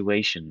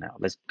situation now.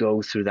 Let's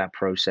go through that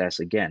process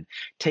again.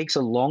 Takes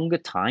a longer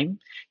time.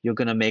 You're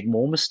going to make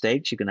more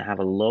mistakes. You're going to have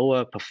a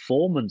lower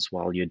performance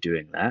while you're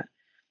doing that.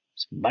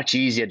 It's much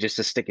easier just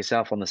to stick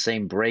yourself on the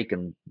same break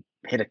and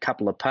hit a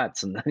couple of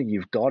putts and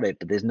you've got it.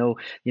 But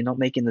you're not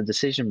making the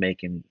decision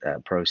making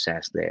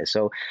process there.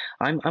 So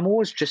I'm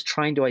always just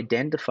trying to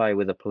identify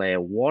with a player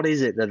what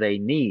is it that they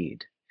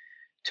need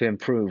to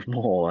improve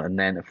more, and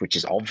then, which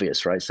is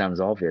obvious, right? Sounds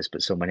obvious,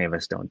 but so many of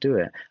us don't do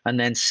it. And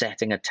then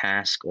setting a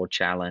task or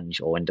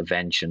challenge or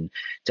intervention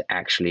to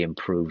actually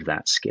improve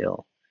that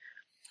skill.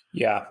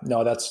 Yeah,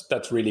 no,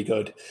 that's really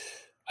good.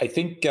 I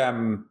think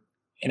an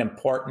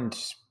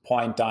important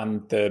point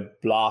on the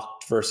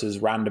blocked versus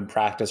random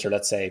practice, or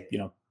let's say,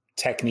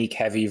 technique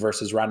heavy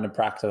versus random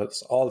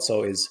practice,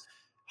 also is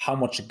how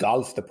much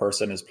golf the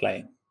person is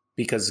playing,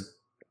 because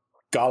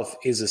golf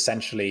is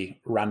essentially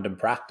random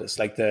practice.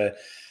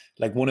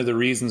 Like one of the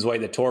reasons why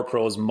the tour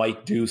pros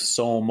might do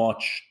so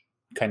much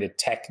kind of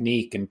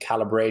technique and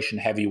calibration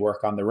heavy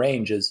work on the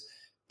range is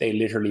they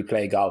literally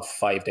play golf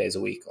 5 days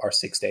a week or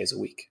 6 days a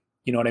week.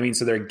 You know what I mean?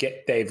 So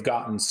they've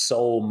gotten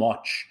so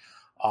much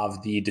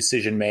of the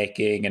decision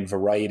making and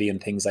variety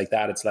and things like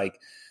that. It's like,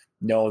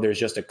 no, there's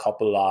just a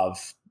couple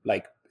of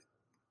like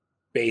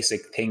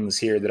basic things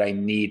here that I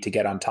need to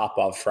get on top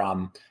of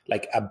from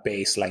like a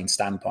baseline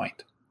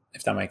standpoint,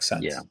 if that makes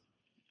Yeah. sense.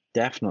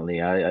 Definitely.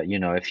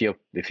 If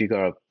you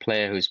got a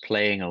player who's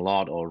playing a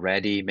lot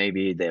already,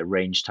 maybe their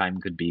range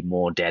time could be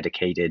more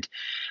dedicated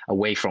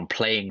away from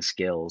playing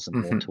skills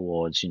and more Mm-hmm.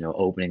 towards,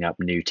 opening up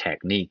new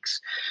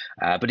techniques.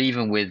 But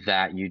even with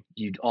that,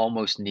 you'd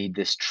almost need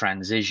this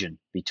transition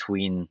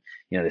between,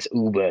 this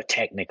uber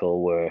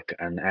technical work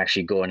and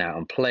actually going out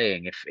and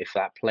playing. If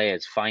that player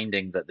is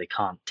finding that they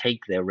can't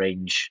take their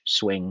range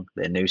swing,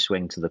 their new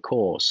swing to the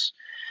course,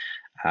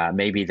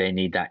 maybe they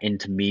need that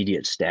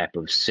intermediate step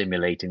of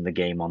simulating the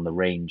game on the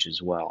range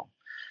as well.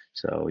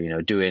 So,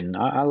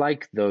 I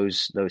like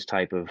those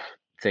type of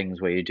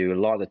things where you do a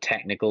lot of the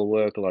technical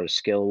work, a lot of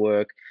skill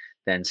work,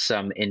 then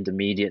some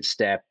intermediate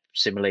step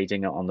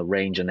simulating it on the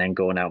range, and then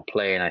going out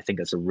playing. I think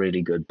that's a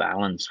really good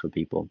balance for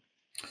people.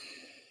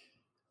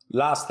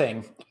 Last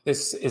thing,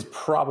 this is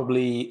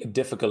probably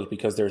difficult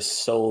because there's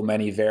so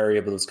many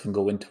variables can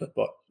go into it,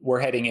 but we're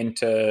heading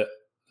into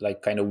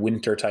like kind of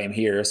winter time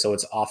here, so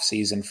it's off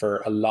season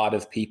for a lot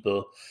of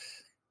people.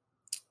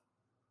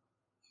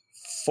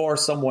 For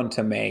someone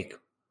to make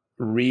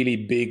really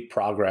big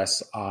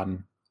progress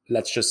on,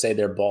 let's just say,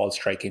 their ball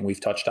striking, we've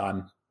touched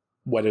on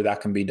whether that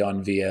can be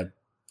done via,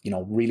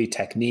 really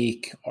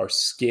technique or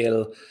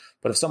skill.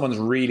 But if someone's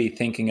really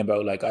thinking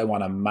about like, I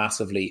want to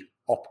massively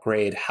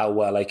upgrade how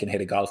well I can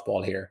hit a golf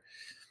ball here,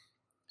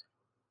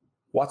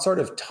 what sort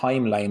of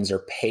timelines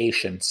or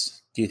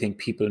patience do you think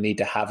people need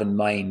to have in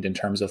mind in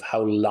terms of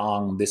how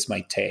long this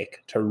might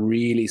take to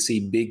really see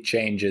big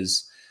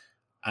changes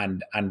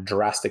and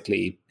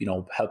drastically,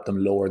 help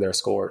them lower their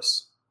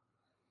scores?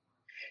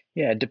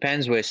 Yeah, it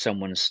depends where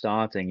someone's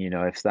starting.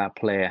 If that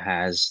player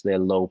has their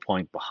low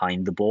point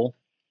behind the ball,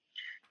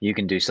 you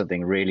can do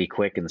something really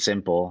quick and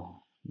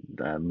simple.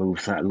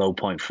 Move that low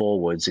point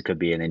forwards. It could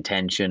be an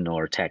intention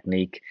or a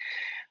technique,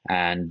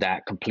 and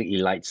that completely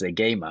lights their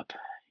game up.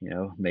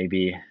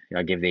 Maybe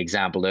I gave the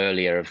example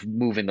earlier of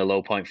moving the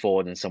low point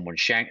forward and someone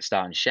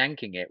starting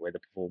shanking it where the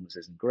performance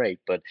isn't great.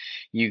 But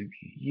you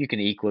can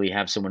equally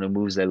have someone who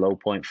moves their low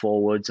point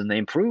forwards and they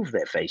improve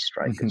their face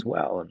strike as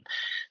well. And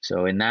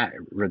so in that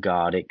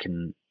regard, it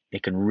can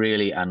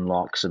really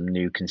unlock some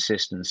new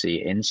consistency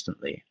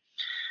instantly.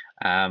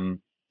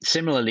 Um,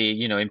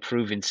 Similarly,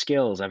 improving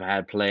skills. I've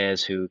had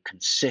players who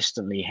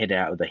consistently hit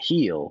out of the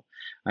heel,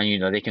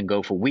 and they can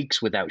go for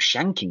weeks without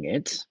shanking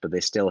it, but they're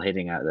still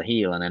hitting out of the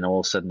heel, and then all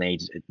of a sudden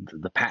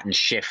the pattern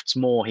shifts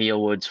more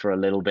heelwards for a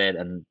little bit,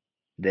 and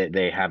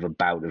they have a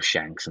bout of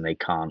shanks, and they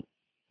can't.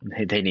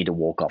 They need to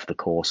walk off the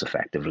course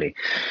effectively.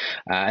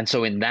 And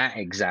so, in that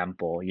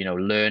example,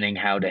 learning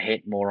how to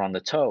hit more on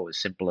the toe, as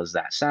simple as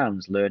that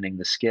sounds, learning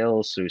the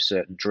skills through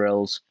certain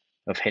drills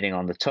of hitting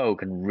on the toe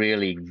can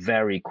really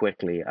very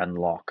quickly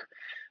unlock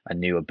a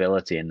new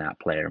ability in that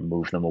player and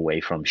move them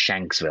away from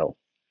Shanksville.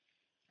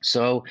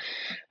 So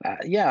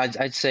yeah,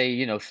 I'd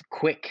say,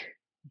 quick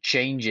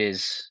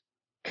changes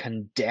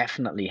can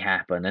definitely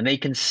happen, and they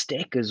can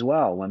stick as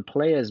well. When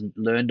players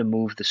learn to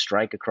move the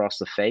strike across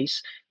the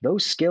face,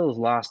 those skills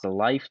last a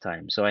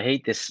lifetime. So I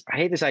hate this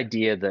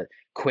idea that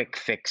quick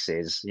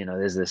fixes,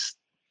 there's this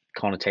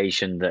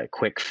connotation that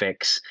quick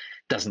fix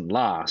doesn't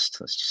last.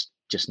 That's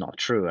just not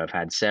true. I've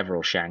had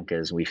several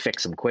shankers, we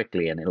fix them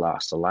quickly and it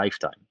lasts a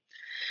lifetime.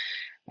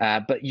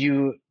 But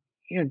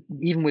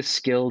even with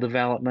skill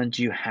development,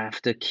 you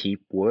have to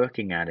keep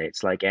working at it.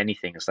 It's like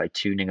anything. It's like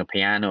tuning a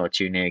piano or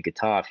tuning a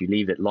guitar. If you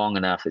leave it long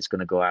enough, it's going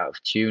to go out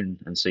of tune,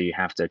 and so you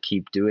have to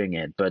keep doing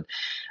it. But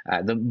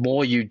the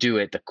more you do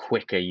it, the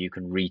quicker you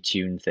can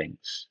retune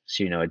things.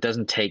 So it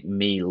doesn't take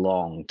me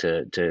long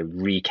to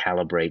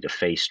recalibrate a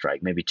face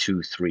strike, maybe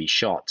 2-3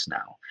 shots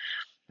now.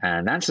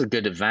 And that's a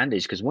good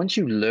advantage because once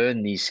you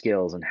learn these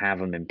skills and have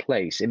them in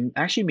place, it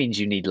actually means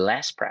you need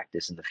less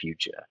practice in the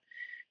future.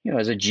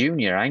 As a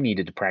junior, I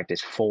needed to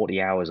practice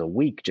 40 hours a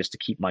week just to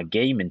keep my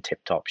game in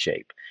tip-top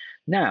shape.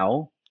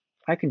 Now,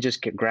 I can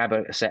just grab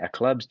a set of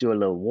clubs, do a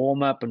little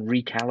warm-up, and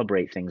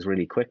recalibrate things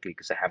really quickly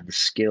because I have the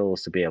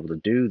skills to be able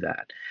to do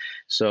that.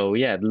 So,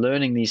 yeah,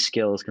 learning these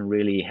skills can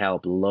really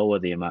help lower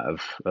the amount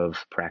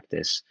of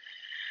practice.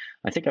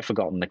 I think I've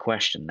forgotten the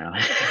question now.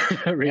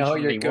 No, you're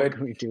Originally, what good.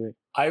 can we do?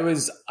 I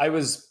was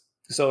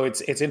so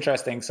it's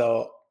interesting.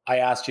 So I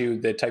asked you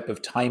the type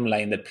of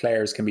timeline that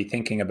players can be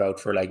thinking about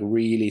for like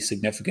really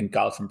significant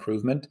golf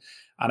improvement.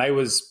 And I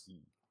was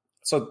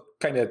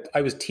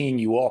teeing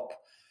you up.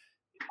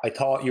 I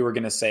thought you were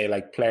going to say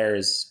like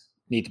players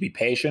need to be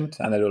patient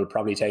and that it will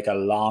probably take a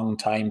long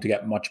time to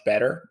get much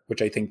better,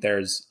 which I think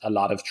there's a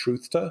lot of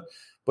truth to.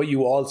 But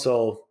you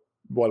also,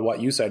 well, what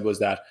you said was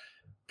that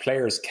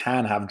players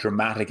can have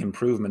dramatic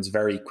improvements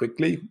very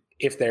quickly.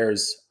 If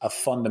there's a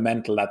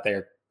fundamental that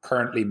they're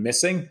currently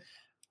missing,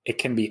 it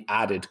can be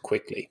added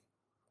quickly.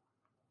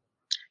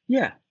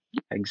 Yeah,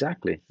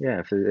 exactly.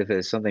 Yeah, if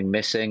there's something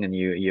missing and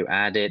you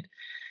add it,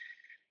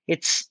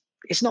 it's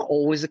it's not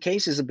always the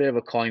case. It's a bit of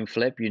a coin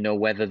flip,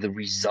 whether the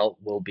result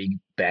will be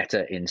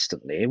better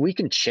instantly. We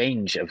can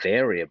change a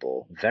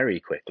variable very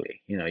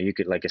quickly. You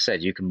could, like I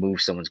said, you can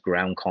move someone's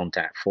ground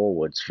contact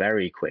forwards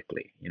very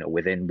quickly,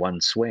 within one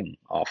swing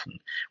often.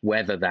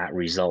 Whether that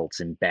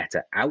results in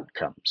better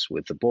outcomes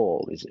with the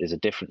ball is a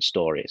different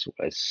story.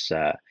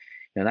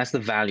 That's the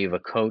value of a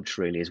coach,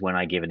 really, is when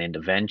I give an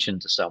intervention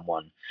to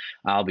someone,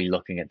 I'll be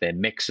looking at their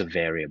mix of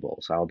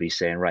variables. I'll be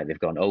saying, right, they've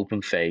got an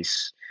open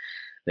face,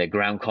 their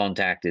ground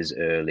contact is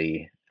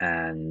early,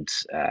 and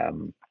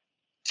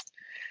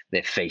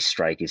their face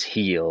strike is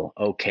heel.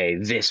 Okay,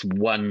 this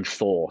one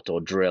thought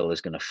or drill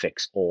is going to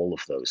fix all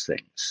of those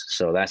things.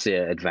 So that's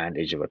the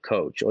advantage of a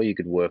coach. Or you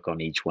could work on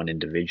each one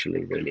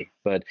individually, really.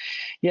 But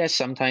yeah,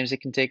 sometimes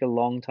it can take a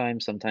long time.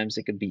 Sometimes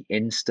it can be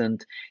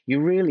instant.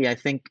 I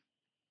think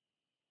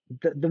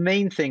the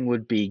main thing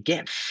would be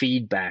get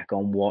feedback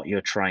on what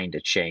you're trying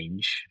to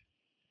change,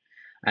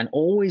 and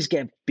always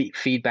get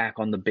feedback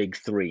on the big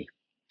three,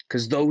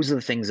 because those are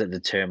the things that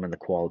determine the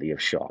quality of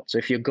shot. So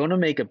if you're going to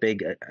make a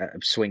big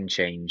swing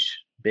change,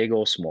 big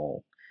or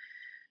small,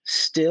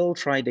 still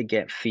try to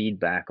get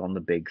feedback on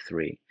the big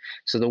three.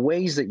 So the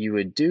ways that you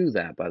would do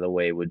that, by the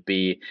way, would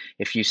be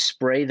if you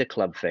spray the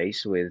club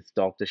face with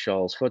Dr.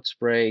 Scholl's foot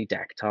spray,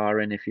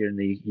 Daktarin if you're in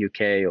the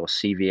UK, or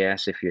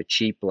CVS if you're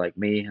cheap like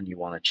me and you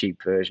want a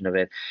cheap version of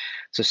it.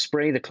 So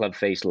spray the club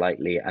face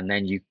lightly, and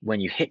then when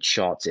you hit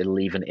shots, it'll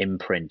leave an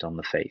imprint on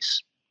the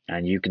face.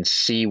 And you can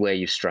see where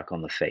you struck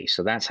on the face.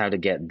 So that's how to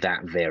get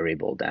that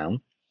variable down.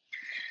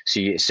 So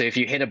if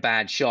you hit a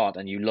bad shot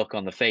and you look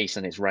on the face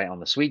and it's right on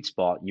the sweet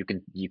spot, you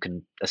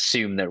can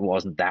assume that it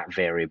wasn't that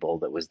variable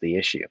that was the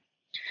issue.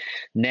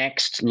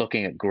 Next,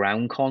 looking at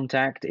ground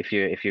contact. If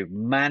you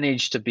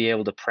manage to be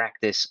able to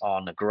practice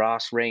on a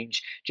grass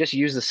range, just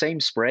use the same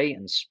spray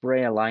and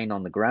spray a line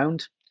on the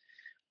ground,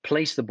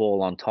 place the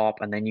ball on top,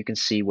 and then you can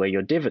see where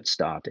your divot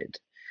started.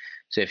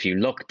 So if you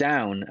look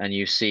down and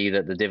you see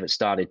that the divot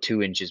started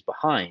 2 inches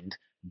behind,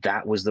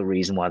 that was the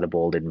reason why the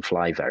ball didn't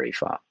fly very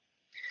far.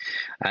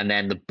 And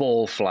then the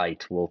ball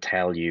flight will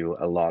tell you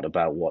a lot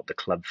about what the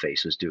club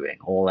face was doing.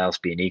 All else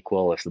being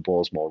equal, if the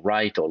ball's more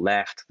right or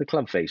left, the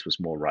club face was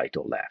more right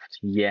or left.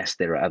 Yes,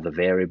 there are other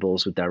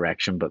variables with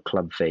direction, but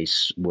club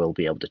face will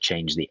be able to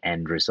change the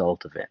end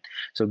result of it.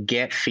 So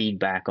get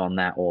feedback on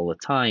that all the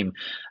time,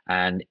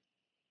 and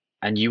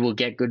you will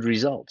get good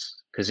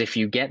results. Because if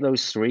you get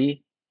those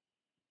three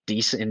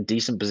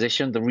decent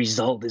position, the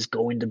result is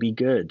going to be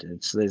good.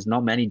 There's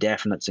not many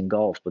definites in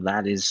golf, but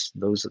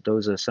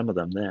those are some of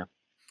them there.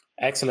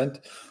 Excellent.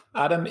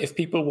 Adam, if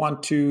people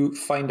want to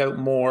find out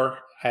more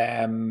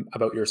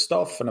about your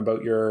stuff and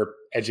about your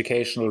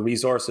educational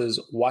resources,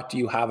 what do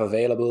you have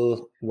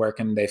available? Where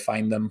can they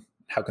find them?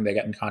 How can they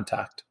get in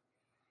contact?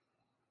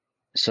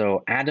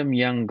 So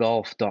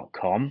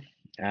adamyounggolf.com.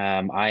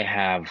 I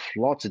have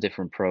lots of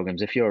different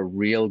programs. If you're a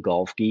real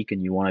golf geek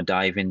and you want to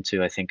dive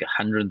into, I think,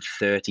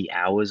 130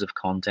 hours of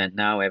content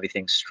now,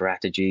 everything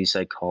strategy,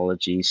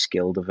 psychology,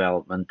 skill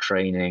development,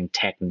 training,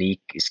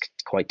 technique is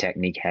quite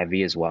technique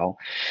heavy as well.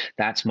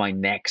 That's my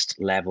next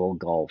level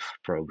golf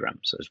program.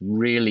 So it's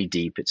really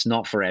deep. It's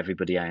not for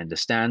everybody, I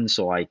understand.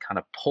 So I kind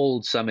of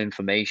pulled some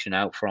information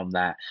out from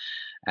that.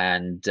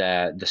 And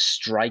the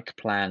strike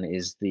plan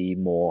is the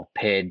more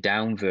pared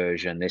down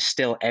version. There's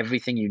still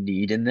everything you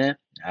need in there,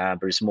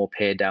 but it's a more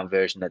pared down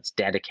version that's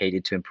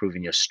dedicated to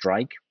improving your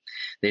strike.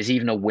 There's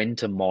even a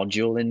winter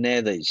module in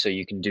there so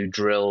you can do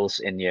drills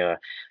in your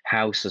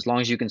house. As long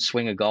as you can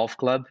swing a golf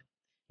club,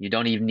 you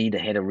don't even need to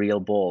hit a real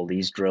ball.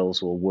 These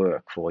drills will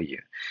work for you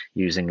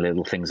using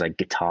little things like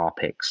guitar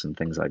picks and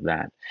things like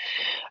that.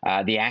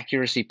 The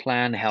accuracy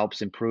plan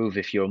helps improve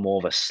if you're more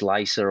of a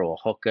slicer or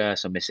hooker,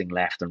 so missing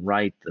left and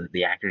right.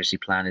 The accuracy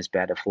plan is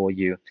better for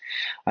you.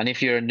 And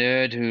if you're a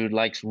nerd who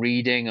likes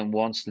reading and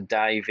wants to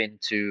dive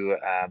into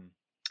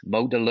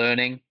motor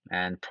learning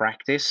and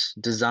practice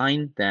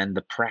design, then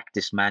the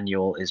practice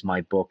manual is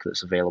my book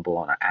that's available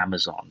on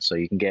Amazon. So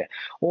you can get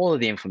all of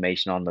the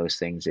information on those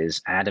things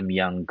is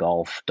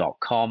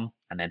adamyounggolf.com,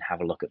 and then have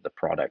a look at the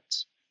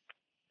products.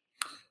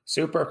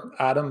 Super,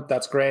 Adam.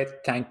 That's great.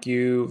 Thank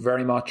you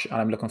very much.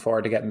 And I'm looking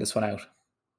forward to getting this one out.